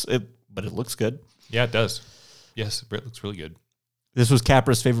the fakes. But it looks good. Yeah, it does. Yes, it looks really good. This was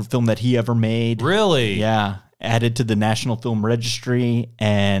Capra's favorite film that he ever made. Really? Yeah. Added to the National Film Registry.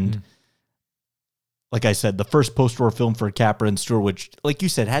 And like I said, the first post-war film for Capra and Stewart, which, like you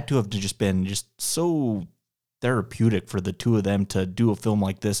said, had to have just been just so therapeutic for the two of them to do a film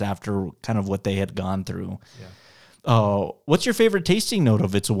like this after kind of what they had gone through. Yeah. What's your favorite tasting note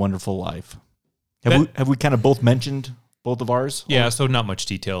of It's a Wonderful Life? Have we kind of both mentioned both of ours? Yeah, so not much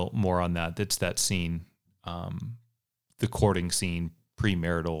detail more on that. It's that scene, the courting scene,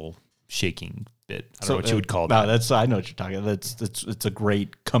 premarital shaking bit. I don't know what you would call that. No, I know what you're talking about. It's a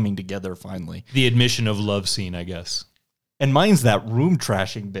great coming together finally. The admission of love scene, I guess. And mine's that room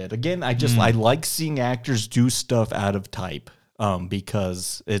trashing bit. Again, I like seeing actors do stuff out of type.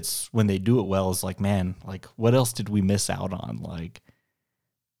 Because it's when they do it well, it's like, man, like what else did we miss out on? Like,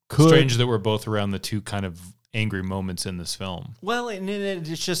 strange that we're both around the two kind of angry moments in this film. Well, and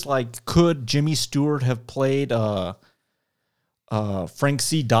it's just like, could Jimmy Stewart have played Frank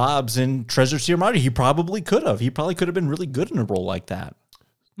C. Dobbs in Treasure Sierra Madre? He probably could have. He probably could have been really good in a role like that.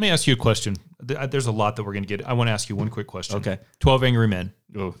 Let me ask you a question. There's a lot that we're going to get. I want to ask you one quick question. Okay. 12 Angry Men.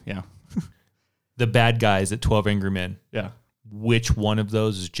 Oh, yeah. The bad guys at 12 Angry Men. Yeah. Which one of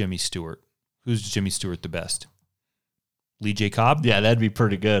those is Jimmy Stewart? Who's Jimmy Stewart the best? Lee J. Cobb? Yeah, that'd be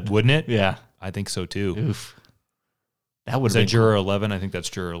pretty good. Wouldn't it? Yeah. I think so too. Oof. That would have been Juror 11? I think that's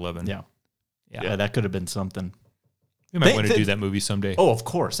Juror 11. Yeah. Yeah, that could have been something. We might want to do that movie someday. Oh, of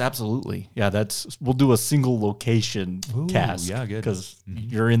course. Absolutely. Yeah, we'll do a single location cast. Yeah, good. Because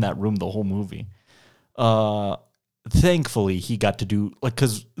you're in that room the whole movie. Thankfully, he got to do, like,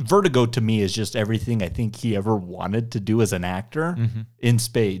 because Vertigo to me is just everything I think he ever wanted to do as an actor in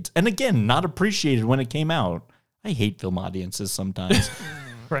spades. And again, not appreciated when it came out. I hate film audiences sometimes.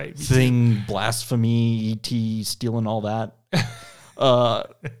 Right. Thing, blasphemy, E.T., stealing all that.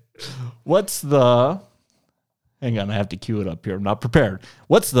 What's the... Hang on, I have to cue it up here. I'm not prepared.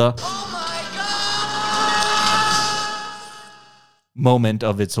 What's the... Oh my God! Moment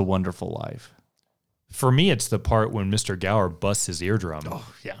of It's a Wonderful Life? For me, it's the part when Mr. Gower busts his eardrum.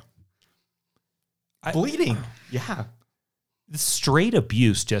 Oh, yeah. Bleeding. Yeah. Straight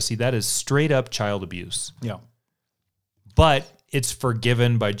abuse, Jesse. That is straight up child abuse. Yeah. But it's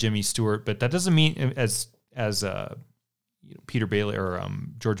forgiven by Jimmy Stewart. But that doesn't mean as Peter Bailey or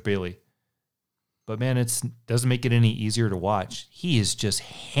George Bailey. But man, it doesn't make it any easier to watch. He is just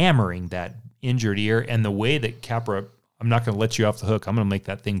hammering that injured ear, and the way that Capra, I'm not going to let you off the hook. I'm going to make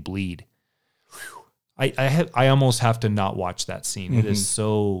that thing bleed. I almost have to not watch that scene. It is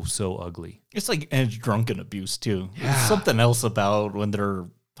so ugly. It's like, and it's drunken abuse too. Yeah. There's something else about when they're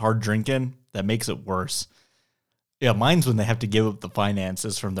hard drinking that makes it worse. Yeah, mine's when they have to give up the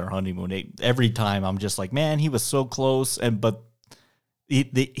finances from their honeymoon. Every time I'm just like, man, he was so close, but he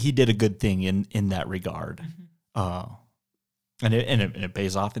did a good thing in that regard, and it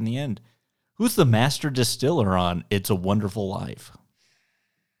pays off in the end. Who's the master distiller on It's a Wonderful Life?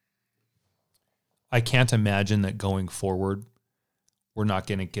 I can't imagine that going forward, we're not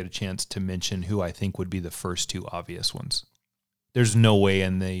going to get a chance to mention who I think would be the first two obvious ones. There's no way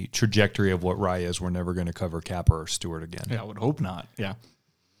in the trajectory of what Rye is, we're never going to cover Capra or Stewart again. Yeah, I would hope not. Yeah.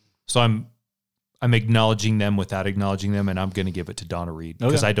 So I'm acknowledging them without acknowledging them, and I'm going to give it to Donna Reed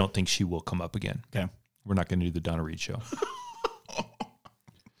because I don't think she will come up again. Okay. We're not going to do the Donna Reed show.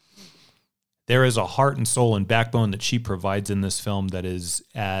 There is a heart and soul and backbone that she provides in this film that is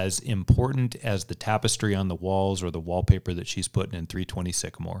as important as the tapestry on the walls or the wallpaper that she's putting in 320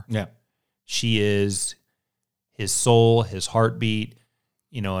 Sycamore. Yeah. She is his soul, his heartbeat,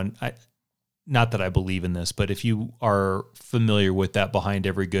 and not that I believe in this, but if you are familiar with that behind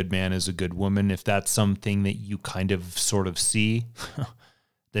every good man is a good woman, if that's something that you kind of sort of see,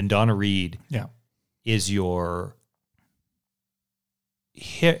 then Donna Reed is your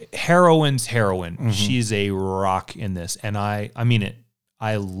heroine's heroine. Mm-hmm. She's a rock in this. And I mean it.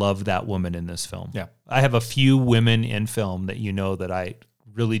 I love that woman in this film. Yeah. I have a few women in film that that I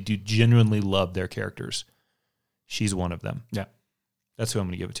really do genuinely love their characters. She's one of them. Yeah. That's who I'm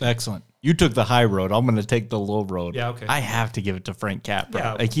going to give it to. Excellent. You took the high road. I'm going to take the low road. Yeah, okay. I have to give it to Frank Capra.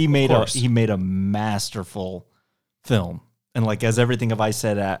 Yeah, like he made a masterful film. And like as everything have I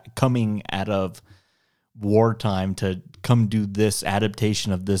said coming out of wartime to come do this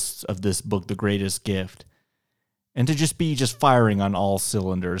adaptation of this book, The Greatest Gift, and to just be firing on all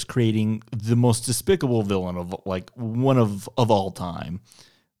cylinders, creating the most despicable villain of one of all time,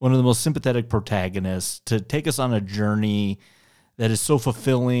 one of the most sympathetic protagonists, to take us on a journey that is so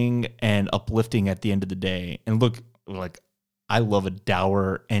fulfilling and uplifting at the end of the day. And look, I love a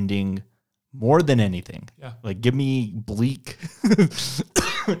dour ending more than anything. Yeah. Give me bleak,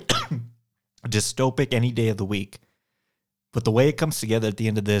 dystopic any day of the week. But the way it comes together at the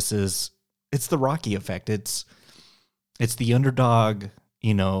end of this it's the Rocky effect. It's the underdog,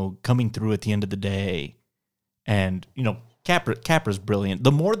 coming through at the end of the day. And, Capra's brilliant.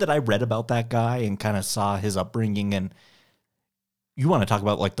 The more that I read about that guy and kind of saw his upbringing, and you want to talk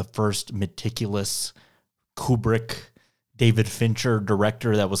about the first meticulous Kubrick David Fincher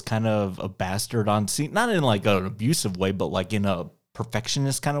director that was kind of a bastard on scene, not in like an abusive way, but like in a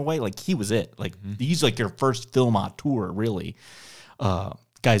perfectionist kind of way. Like he was it. Like he's like your first film auteur, really.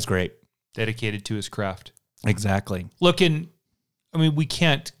 Guy's great. Dedicated to his craft. Exactly. We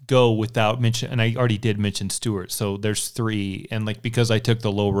can't go without mention, and I already did mention Stewart. So there's 3, and like because I took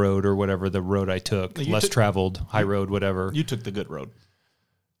the low road or whatever the road I took, less traveled, high road, whatever. You took the good road.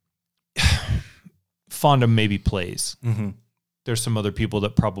 Fonda maybe plays. Mm-hmm. There's some other people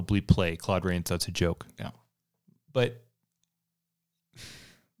that probably play. Claude Rains, that's a joke. Yeah. But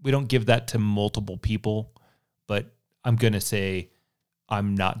we don't give that to multiple people. But I'm going to say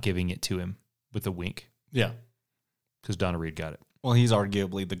I'm not giving it to him with a wink. Yeah. Because Donna Reed got it. Well, he's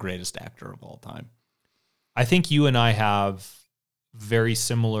arguably the greatest actor of all time. I think you and I have very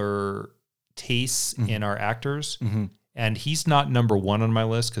similar tastes in our actors. Mm-hmm. And he's not number 1 on my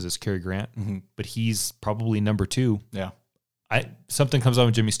list because it's Cary Grant, but he's probably number 2. Yeah. Something comes on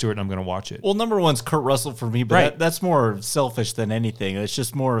with Jimmy Stewart and I'm going to watch it. Well, number 1's Kurt Russell for me, but that's more selfish than anything. It's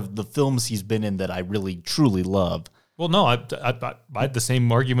just more of the films he's been in that I really, truly love. Well, no, I had the same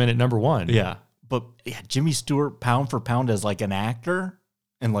argument at number 1. Yeah. But yeah, Jimmy Stewart, pound for pound, as like an actor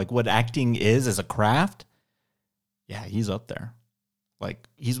and like what acting is as a craft. Yeah, he's up there. Like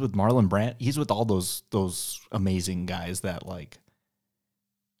he's with Marlon Brando. He's with all those amazing guys that like.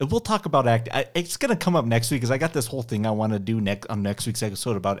 We'll talk about it's gonna come up next week because I got this whole thing I want to do on next week's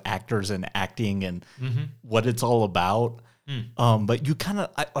episode about actors and acting and what it's all about. But you kind of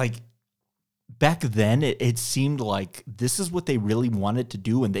like back then it seemed like this is what they really wanted to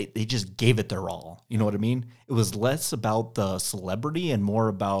do and they just gave it their all. You know what I mean? It was less about the celebrity and more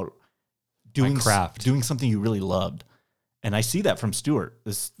about doing craft, doing something you really loved. And I see that from Stewart.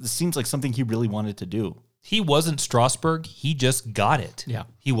 This seems like something he really wanted to do. He wasn't Strasberg. He just got it. Yeah.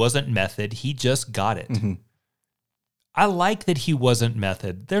 He wasn't method. He just got it. Mm-hmm. I like that he wasn't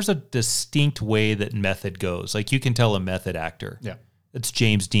method. There's a distinct way that method goes. Like you can tell a method actor. Yeah. It's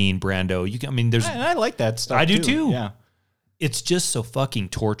James Dean, Brando. There's. And I like that stuff. I do too. Yeah. It's just so fucking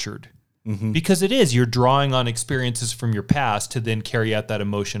tortured. Because it is. You're drawing on experiences from your past to then carry out that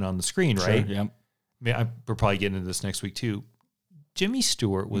emotion on the screen, right? Sure, yeah. We're probably getting into this next week too. Jimmy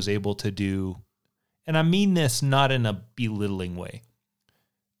Stewart was able to do, and I mean this not in a belittling way,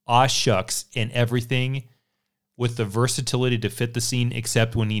 aw shucks in everything with the versatility to fit the scene,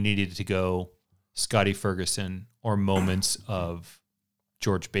 except when he needed to go Scotty Ferguson or moments of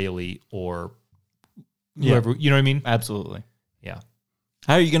George Bailey or whoever, you know what I mean? Absolutely. Yeah.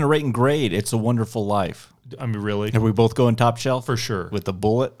 How are you going to rate and grade It's a Wonderful Life? I mean, really? Are we both going top shelf? For sure. With a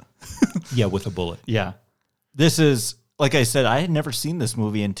bullet? Yeah, with a bullet. Yeah. This is, like I said, I had never seen this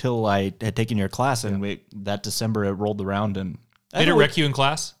movie until I had taken your class, and that December it rolled around. And did it wreck you in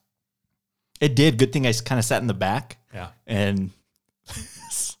class? It did. Good thing I kind of sat in the back. Yeah. And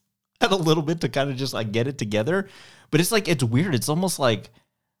had a little bit to kind of just like get it together. But it's like, it's weird. It's almost like,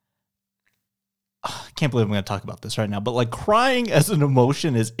 I can't believe I'm going to talk about this right now, but like crying as an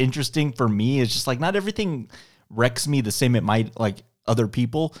emotion is interesting for me. It's just like not everything wrecks me the same it might like other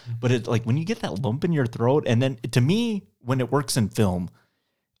people, but it's like when you get that lump in your throat, and then to me, when it works in film,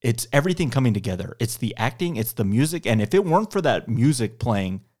 it's everything coming together. It's the acting, it's the music, and if it weren't for that music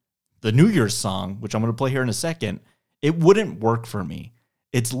playing, the New Year's song, which I'm going to play here in a second, it wouldn't work for me.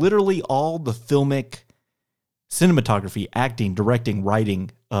 It's literally all the filmic cinematography, acting, directing,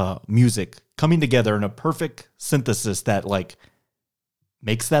 writing, music coming together in a perfect synthesis that like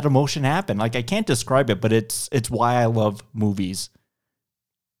makes that emotion happen. Like I can't describe it, but it's why I love movies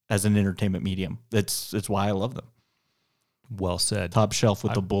as an entertainment medium. It's why I love them. Well said. Top shelf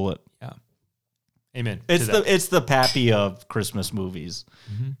with the bullet. Yeah. Amen. It's the Pappy of Christmas movies.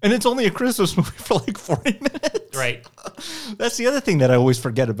 And it's only a Christmas movie for like 40 minutes. Right. That's the other thing that I always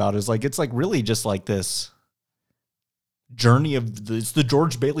forget about is like, it's like really just like this journey of it's the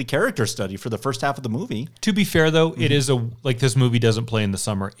George Bailey character study for the first half of the movie. To be fair though, it is this movie doesn't play in the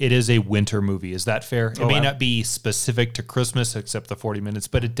summer. It is a winter movie. Is that fair? It may not be specific to Christmas except the 40 minutes,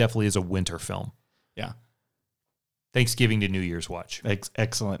 but it definitely is a winter film. Yeah. Thanksgiving to New Year's watch.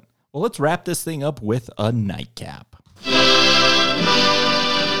 Excellent. Well, let's wrap this thing up with a nightcap.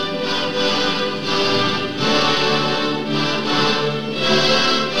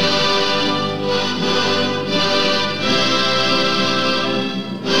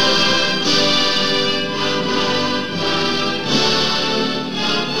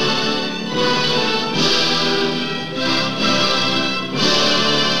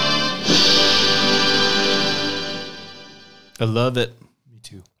 I love it. Me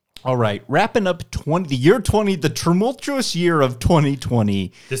too. All right, wrapping up the tumultuous year of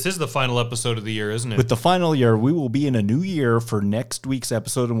 2020. This is the final episode of the year, isn't it? With the final year, we will be in a new year for next week's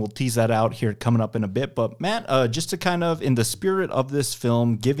episode, and we'll tease that out here coming up in a bit. But Matt, just to kind of, in the spirit of this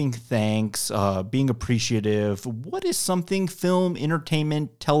film, giving thanks, being appreciative, what is something film,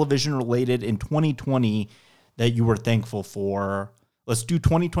 entertainment, television related in 2020 that you were thankful for? Let's do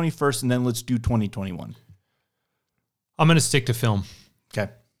 2020 first, and then let's do 2021. I'm going to stick to film.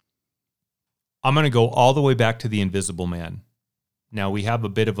 Okay. I'm going to go all the way back to The Invisible Man. Now, we have a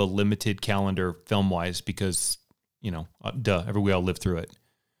bit of a limited calendar film-wise because, we all lived through it.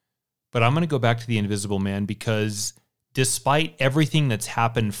 But I'm going to go back to The Invisible Man because despite everything that's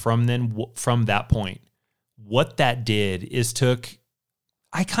happened from that point, what that did is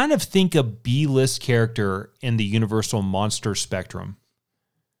I kind of think a B-list character in the Universal monster spectrum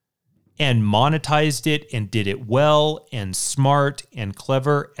and monetized it and did it well and smart and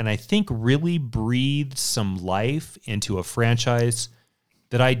clever, and I think really breathed some life into a franchise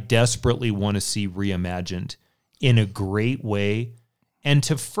that I desperately want to see reimagined in a great way. And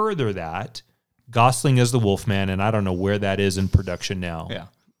to further that, Gosling as the Wolfman, and I don't know where that is in production now. Yeah.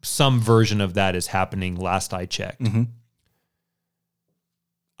 Some version of that is happening last I checked. Mm-hmm.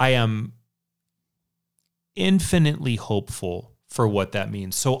 I am infinitely hopeful for what that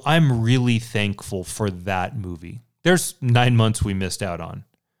means. So I'm really thankful for that movie. There's 9 months we missed out on.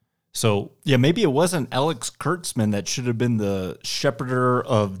 So yeah, maybe it wasn't Alex Kurtzman that should have been the shepherder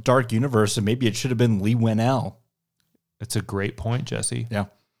of Dark Universe, and maybe it should have been Lee Winnell. That's a great point, Jesse. Yeah.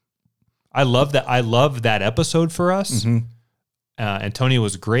 I love that. I love that episode for us. Mm-hmm. Antonio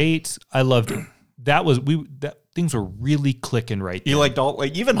was great. I loved it. Things were really clicking right there. You liked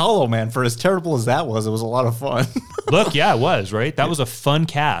even Hollow Man, for as terrible as that was, it was a lot of fun. Look, yeah, it was, right? That was a fun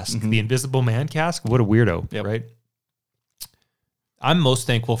cast. Mm-hmm. The Invisible Man cast. What a weirdo, right? I'm most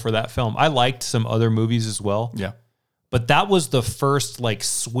thankful for that film. I liked some other movies as well. Yeah. But that was the first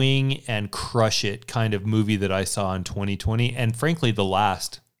swing and crush it kind of movie that I saw in 2020. And frankly, the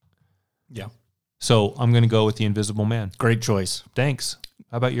last. Yeah. So I'm going to go with The Invisible Man. Great choice. Thanks.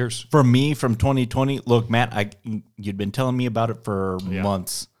 How about yours? For me, from 2020, look, Matt, you'd been telling me about it for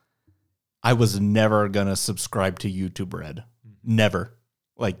months. I was never going to subscribe to YouTube Red. Never.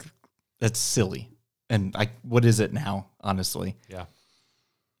 That's silly. And what is it now, honestly? Yeah.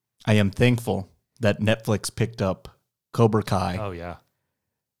 I am thankful that Netflix picked up Cobra Kai. Oh, yeah.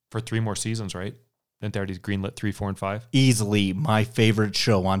 For 3 more seasons, right? Didn't they already greenlit 3, 4, and 5? Easily my favorite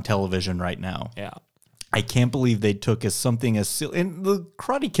show on television right now. Yeah. I can't believe they took something as silly. And the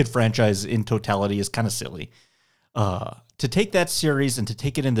Karate Kid franchise in totality is kind of silly. To take that series and to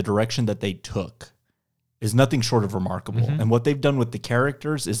take it in the direction that they took is nothing short of remarkable. Mm-hmm. And what they've done with the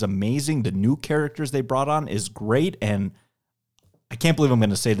characters is amazing. The new characters they brought on is great. And I can't believe I'm going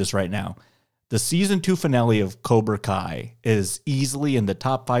to say this right now. The season 2 finale of Cobra Kai is easily in the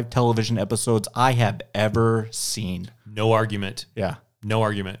top 5 television episodes I have ever seen. No argument. Yeah. No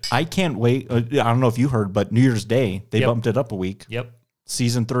argument. I can't wait. I don't know if you heard, but New Year's Day, they bumped it up a week. Yep.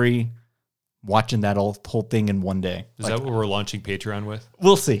 Season 3, watching that whole thing in one day. Is that what we're launching Patreon with?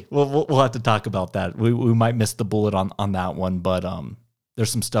 We'll see. We'll have to talk about that. We might miss the bullet on that one, but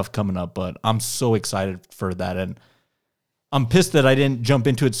there's some stuff coming up. But I'm so excited for that, and I'm pissed that I didn't jump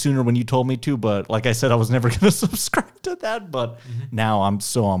into it sooner when you told me to. But like I said, I was never going to subscribe to that. But now I'm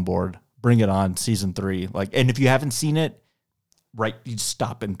so on board. Bring it on, season 3. And if you haven't seen it, you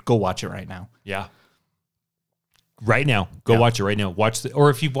stop and go watch it right now. Yeah. Right now. Go watch it right now. Or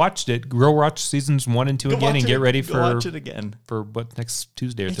if you've watched it, go watch seasons 1 and 2 again and get ready for watch it again. For next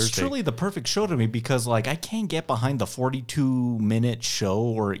Tuesday or Thursday. It's truly the perfect show to me because I can't get behind the 42-minute show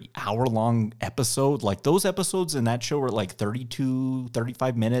or hour-long episode. Those episodes in that show are 32,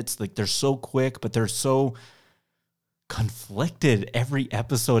 35 minutes. They're so quick, but they're so conflicted. Every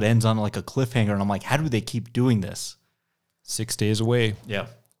episode ends on a cliffhanger, and I'm like, how do they keep doing this? 6 days away. Yeah.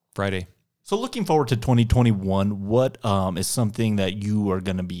 Friday. So looking forward to 2021, what is something that you are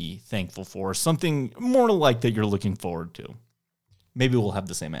going to be thankful for? Something more that you're looking forward to? Maybe we'll have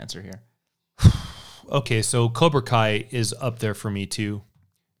the same answer here. Okay, so Cobra Kai is up there for me too.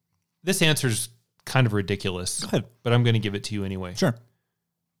 This answer's kind of ridiculous. Go ahead. But I'm going to give it to you anyway. Sure.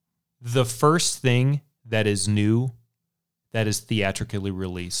 The first thing that is new that is theatrically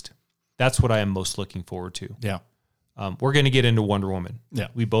released. That's what I am most looking forward to. Yeah. We're going to get into Wonder Woman. Yeah.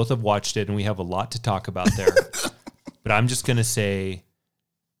 We both have watched it, and we have a lot to talk about there. But I'm just going to say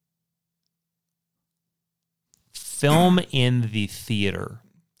film in the theater.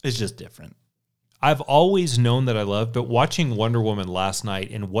 It's just different. I've always known that I love, but watching Wonder Woman last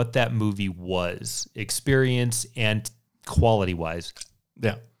night and what that movie was, experience and quality-wise,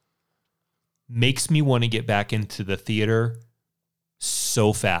 yeah, makes me want to get back into the theater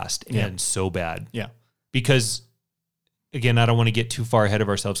so fast and so bad. Yeah. Because, again, I don't want to get too far ahead of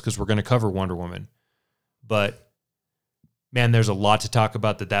ourselves because we're going to cover Wonder Woman. But, man, there's a lot to talk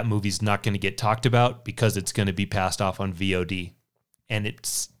about that movie's not going to get talked about because it's going to be passed off on VOD. And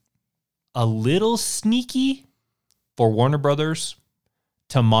it's a little sneaky for Warner Brothers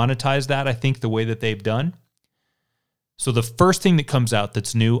to monetize that, I think, the way that they've done. So the first thing that comes out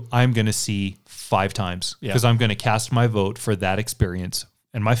that's new, I'm going to see 5 times because I'm going to cast my vote for that experience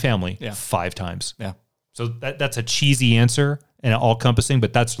and my family 5 times. Yeah. So that's a cheesy answer and all-encompassing,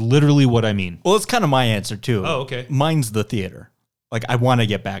 but that's literally what I mean. Well, it's kind of my answer, too. Oh, okay. Mine's the theater. Like, I want to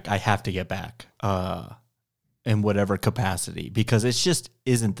get back. I have to get back in whatever capacity because it just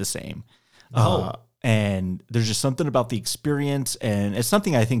isn't the same. No. And there's just something about the experience, and it's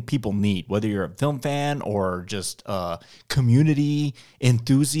something I think people need, whether you're a film fan or just a community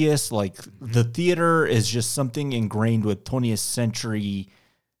enthusiast. Like, the theater is just something ingrained with 20th century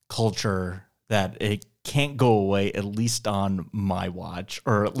culture that it can't go away, at least on my watch,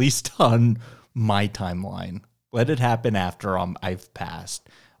 or at least on my timeline. Let it happen after I've passed.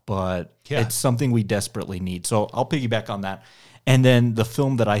 But it's something we desperately need. So I'll piggyback on that. And then the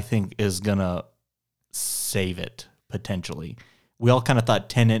film that I think is going to save it, potentially. We all kind of thought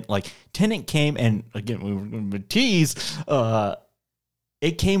Tenet came, and again, we were going to tease,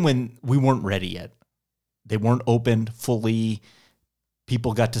 it came when we weren't ready yet. They weren't opened fully.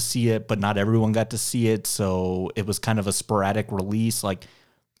 People got to see it, but not everyone got to see it. So it was kind of a sporadic release. Like,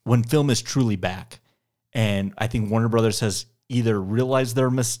 when film is truly back. And I think Warner Brothers has either realized their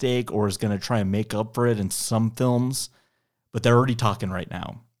mistake or is going to try and make up for it in some films, but they're already talking right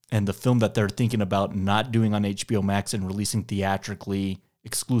now. And the film that they're thinking about not doing on HBO Max and releasing theatrically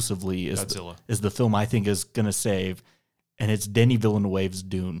exclusively is the film I think is going to save, and it's Denis Villeneuve's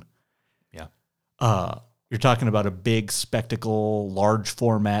Dune. Yeah. You're talking about a big spectacle, large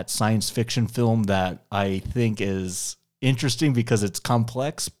format science fiction film that I think is interesting because it's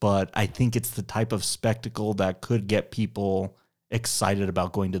complex, but I think it's the type of spectacle that could get people excited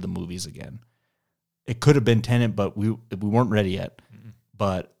about going to the movies again. It could have been Tenet, but we weren't ready yet. Mm-hmm.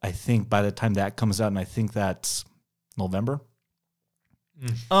 But I think by the time that comes out, and I think that's November,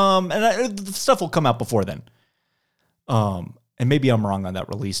 the stuff will come out before then. And maybe I'm wrong on that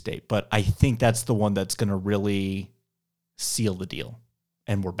release date, but I think that's the one that's going to really seal the deal.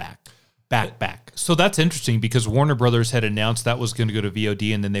 And we're back. So that's interesting because Warner Brothers had announced that was going to go to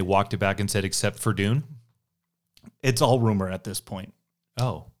VOD, and then they walked it back and said, except for Dune. It's all rumor at this point.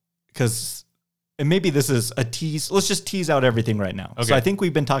 Oh. Because, and maybe this is a tease. Let's just tease out everything right now. Okay. So I think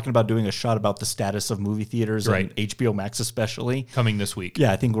we've been talking about doing a shot about the status of movie theaters and HBO Max especially. Coming this week.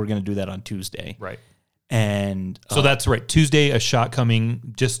 Yeah, I think we're going to do that on Tuesday. Right. And so that's right. Tuesday, a shot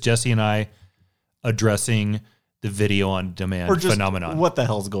coming, just Jesse and I addressing the video on demand phenomenon. What the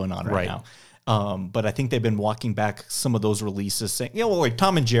hell's going on right now? But I think they've been walking back some of those releases saying, like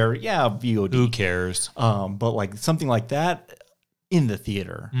Tom and Jerry, VOD. Who cares? But like something like that in the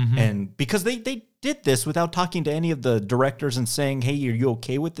theater. Mm-hmm. And because they did this without talking to any of the directors and saying, hey, are you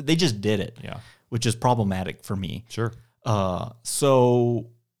okay with it? They just did it. Yeah. Which is problematic for me. Sure. So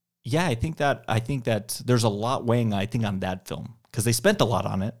yeah, I think that there's a lot weighing, I think, on that film because they spent a lot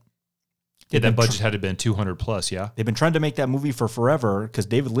on it. Yeah, that budget had to have been 200 plus, yeah. They've been trying to make that movie for forever because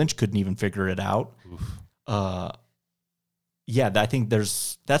David Lynch couldn't even figure it out. I think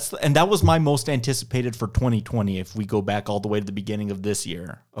that was my most anticipated for 2020 if we go back all the way to the beginning of this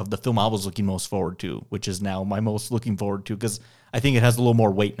year, of the film I was looking most forward to, which is now my most looking forward to because I think it has a little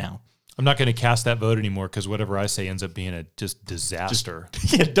more weight now. I'm not going to cast that vote anymore because whatever I say ends up being a just disaster.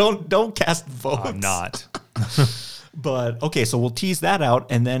 Don't cast votes. I'm not. But, okay, so we'll tease that out.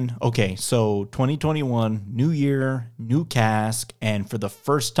 And then, so 2021, new year, new cast. And for the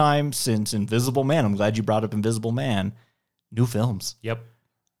first time since Invisible Man, I'm glad you brought up Invisible Man, new films. Yep.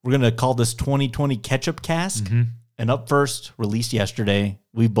 We're going to call this 2020 Ketchup Cask. Mm-hmm. And up first, released yesterday.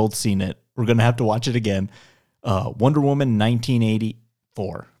 We've both seen it. We're going to have to watch it again. Wonder Woman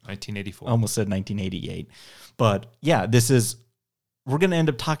 1984. 1984. I almost said 1988. But, yeah, we're going to end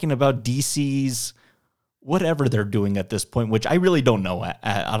up talking about DC's whatever they're doing at this point, which I really don't know.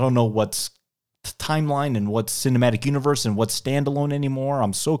 I don't know what's timeline and what's cinematic universe and what's standalone anymore.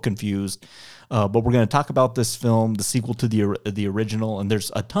 I'm so confused. But we're going to talk about this film, the sequel to the original, and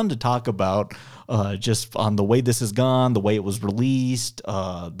there's a ton to talk about just on the way this has gone, the way it was released,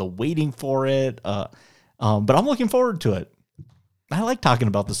 the waiting for it. But I'm looking forward to it. I like talking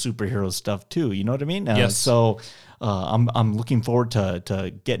about the superhero stuff too. You know what I mean? Yes. So I'm looking forward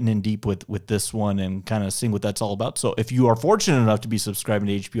to getting in deep with this one and kind of seeing what that's all about. So if you are fortunate enough to be subscribing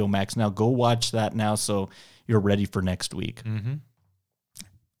to HBO Max now, go watch that now so you're ready for next week. Mm-hmm.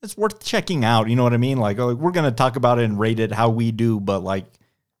 It's worth checking out. You know what I mean? Like, we're going to talk about it and rate it how we do, but like,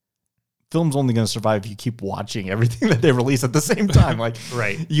 film's only going to survive if you keep watching everything that they release at the same time. Like,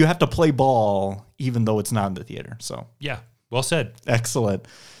 right. You have to play ball even though it's not in the theater. So yeah, well said. Excellent.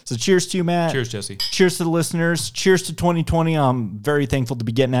 So cheers to you, Matt. Cheers, Jesse. Cheers to the listeners. Cheers to 2020. I'm very thankful to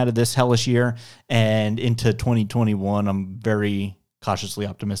be getting out of this hellish year and into 2021. I'm very cautiously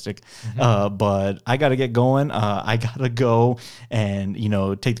optimistic. But I got to get going. I got to go and,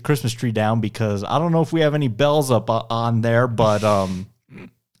 take the Christmas tree down because I don't know if we have any bells up on there, but I'm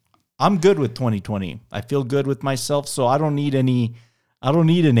good with 2020. I feel good with myself, so I don't need an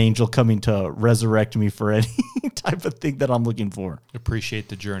angel coming to resurrect me for any type of thing that I'm looking for. Appreciate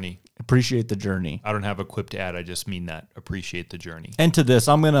the journey. Appreciate the journey. I don't have a quip to add. I just mean that. Appreciate the journey. And to this,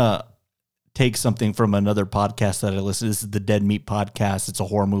 I'm going to take something from another podcast that I listen to. This is the Dead Meat Podcast. It's a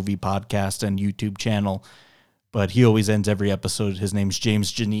horror movie podcast and YouTube channel. But he always ends every episode. His name's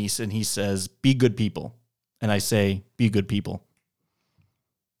James Janice, and he says, be good people. And I say, be good people.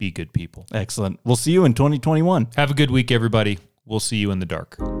 Be good people. Excellent. We'll see you in 2021. Have a good week, everybody. We'll see you in the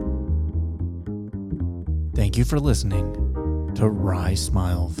dark. Thank you for listening to Rye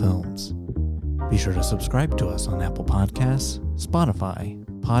Smile Films. Be sure to subscribe to us on Apple Podcasts, Spotify,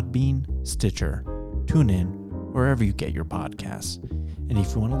 Podbean, Stitcher, TuneIn, wherever you get your podcasts. And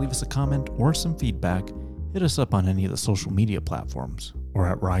if you want to leave us a comment or some feedback, hit us up on any of the social media platforms or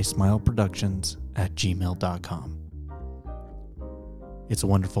at rysmileproductions@gmail.com. It's a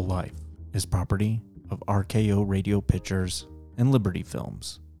Wonderful Life is property of RKO Radio Pictures and Liberty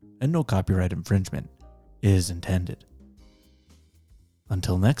Films, and no copyright infringement is intended.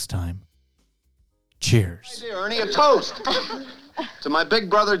 Until next time, cheers. Hey, dear Ernie, a toast to my big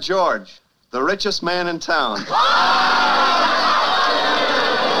brother George, the richest man in town.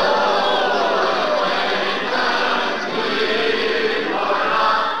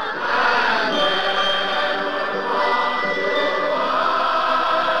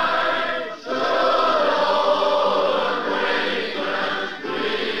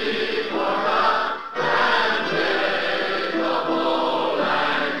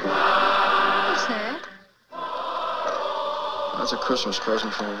 That's a Christmas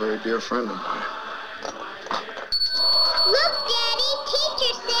present from a very dear friend of mine. Look, Daddy,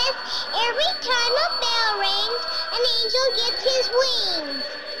 teacher says every time a bell rings, an angel gets his wings.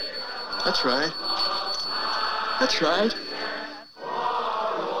 That's right. That's right.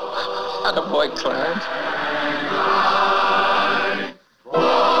 Attaboy, Clarence.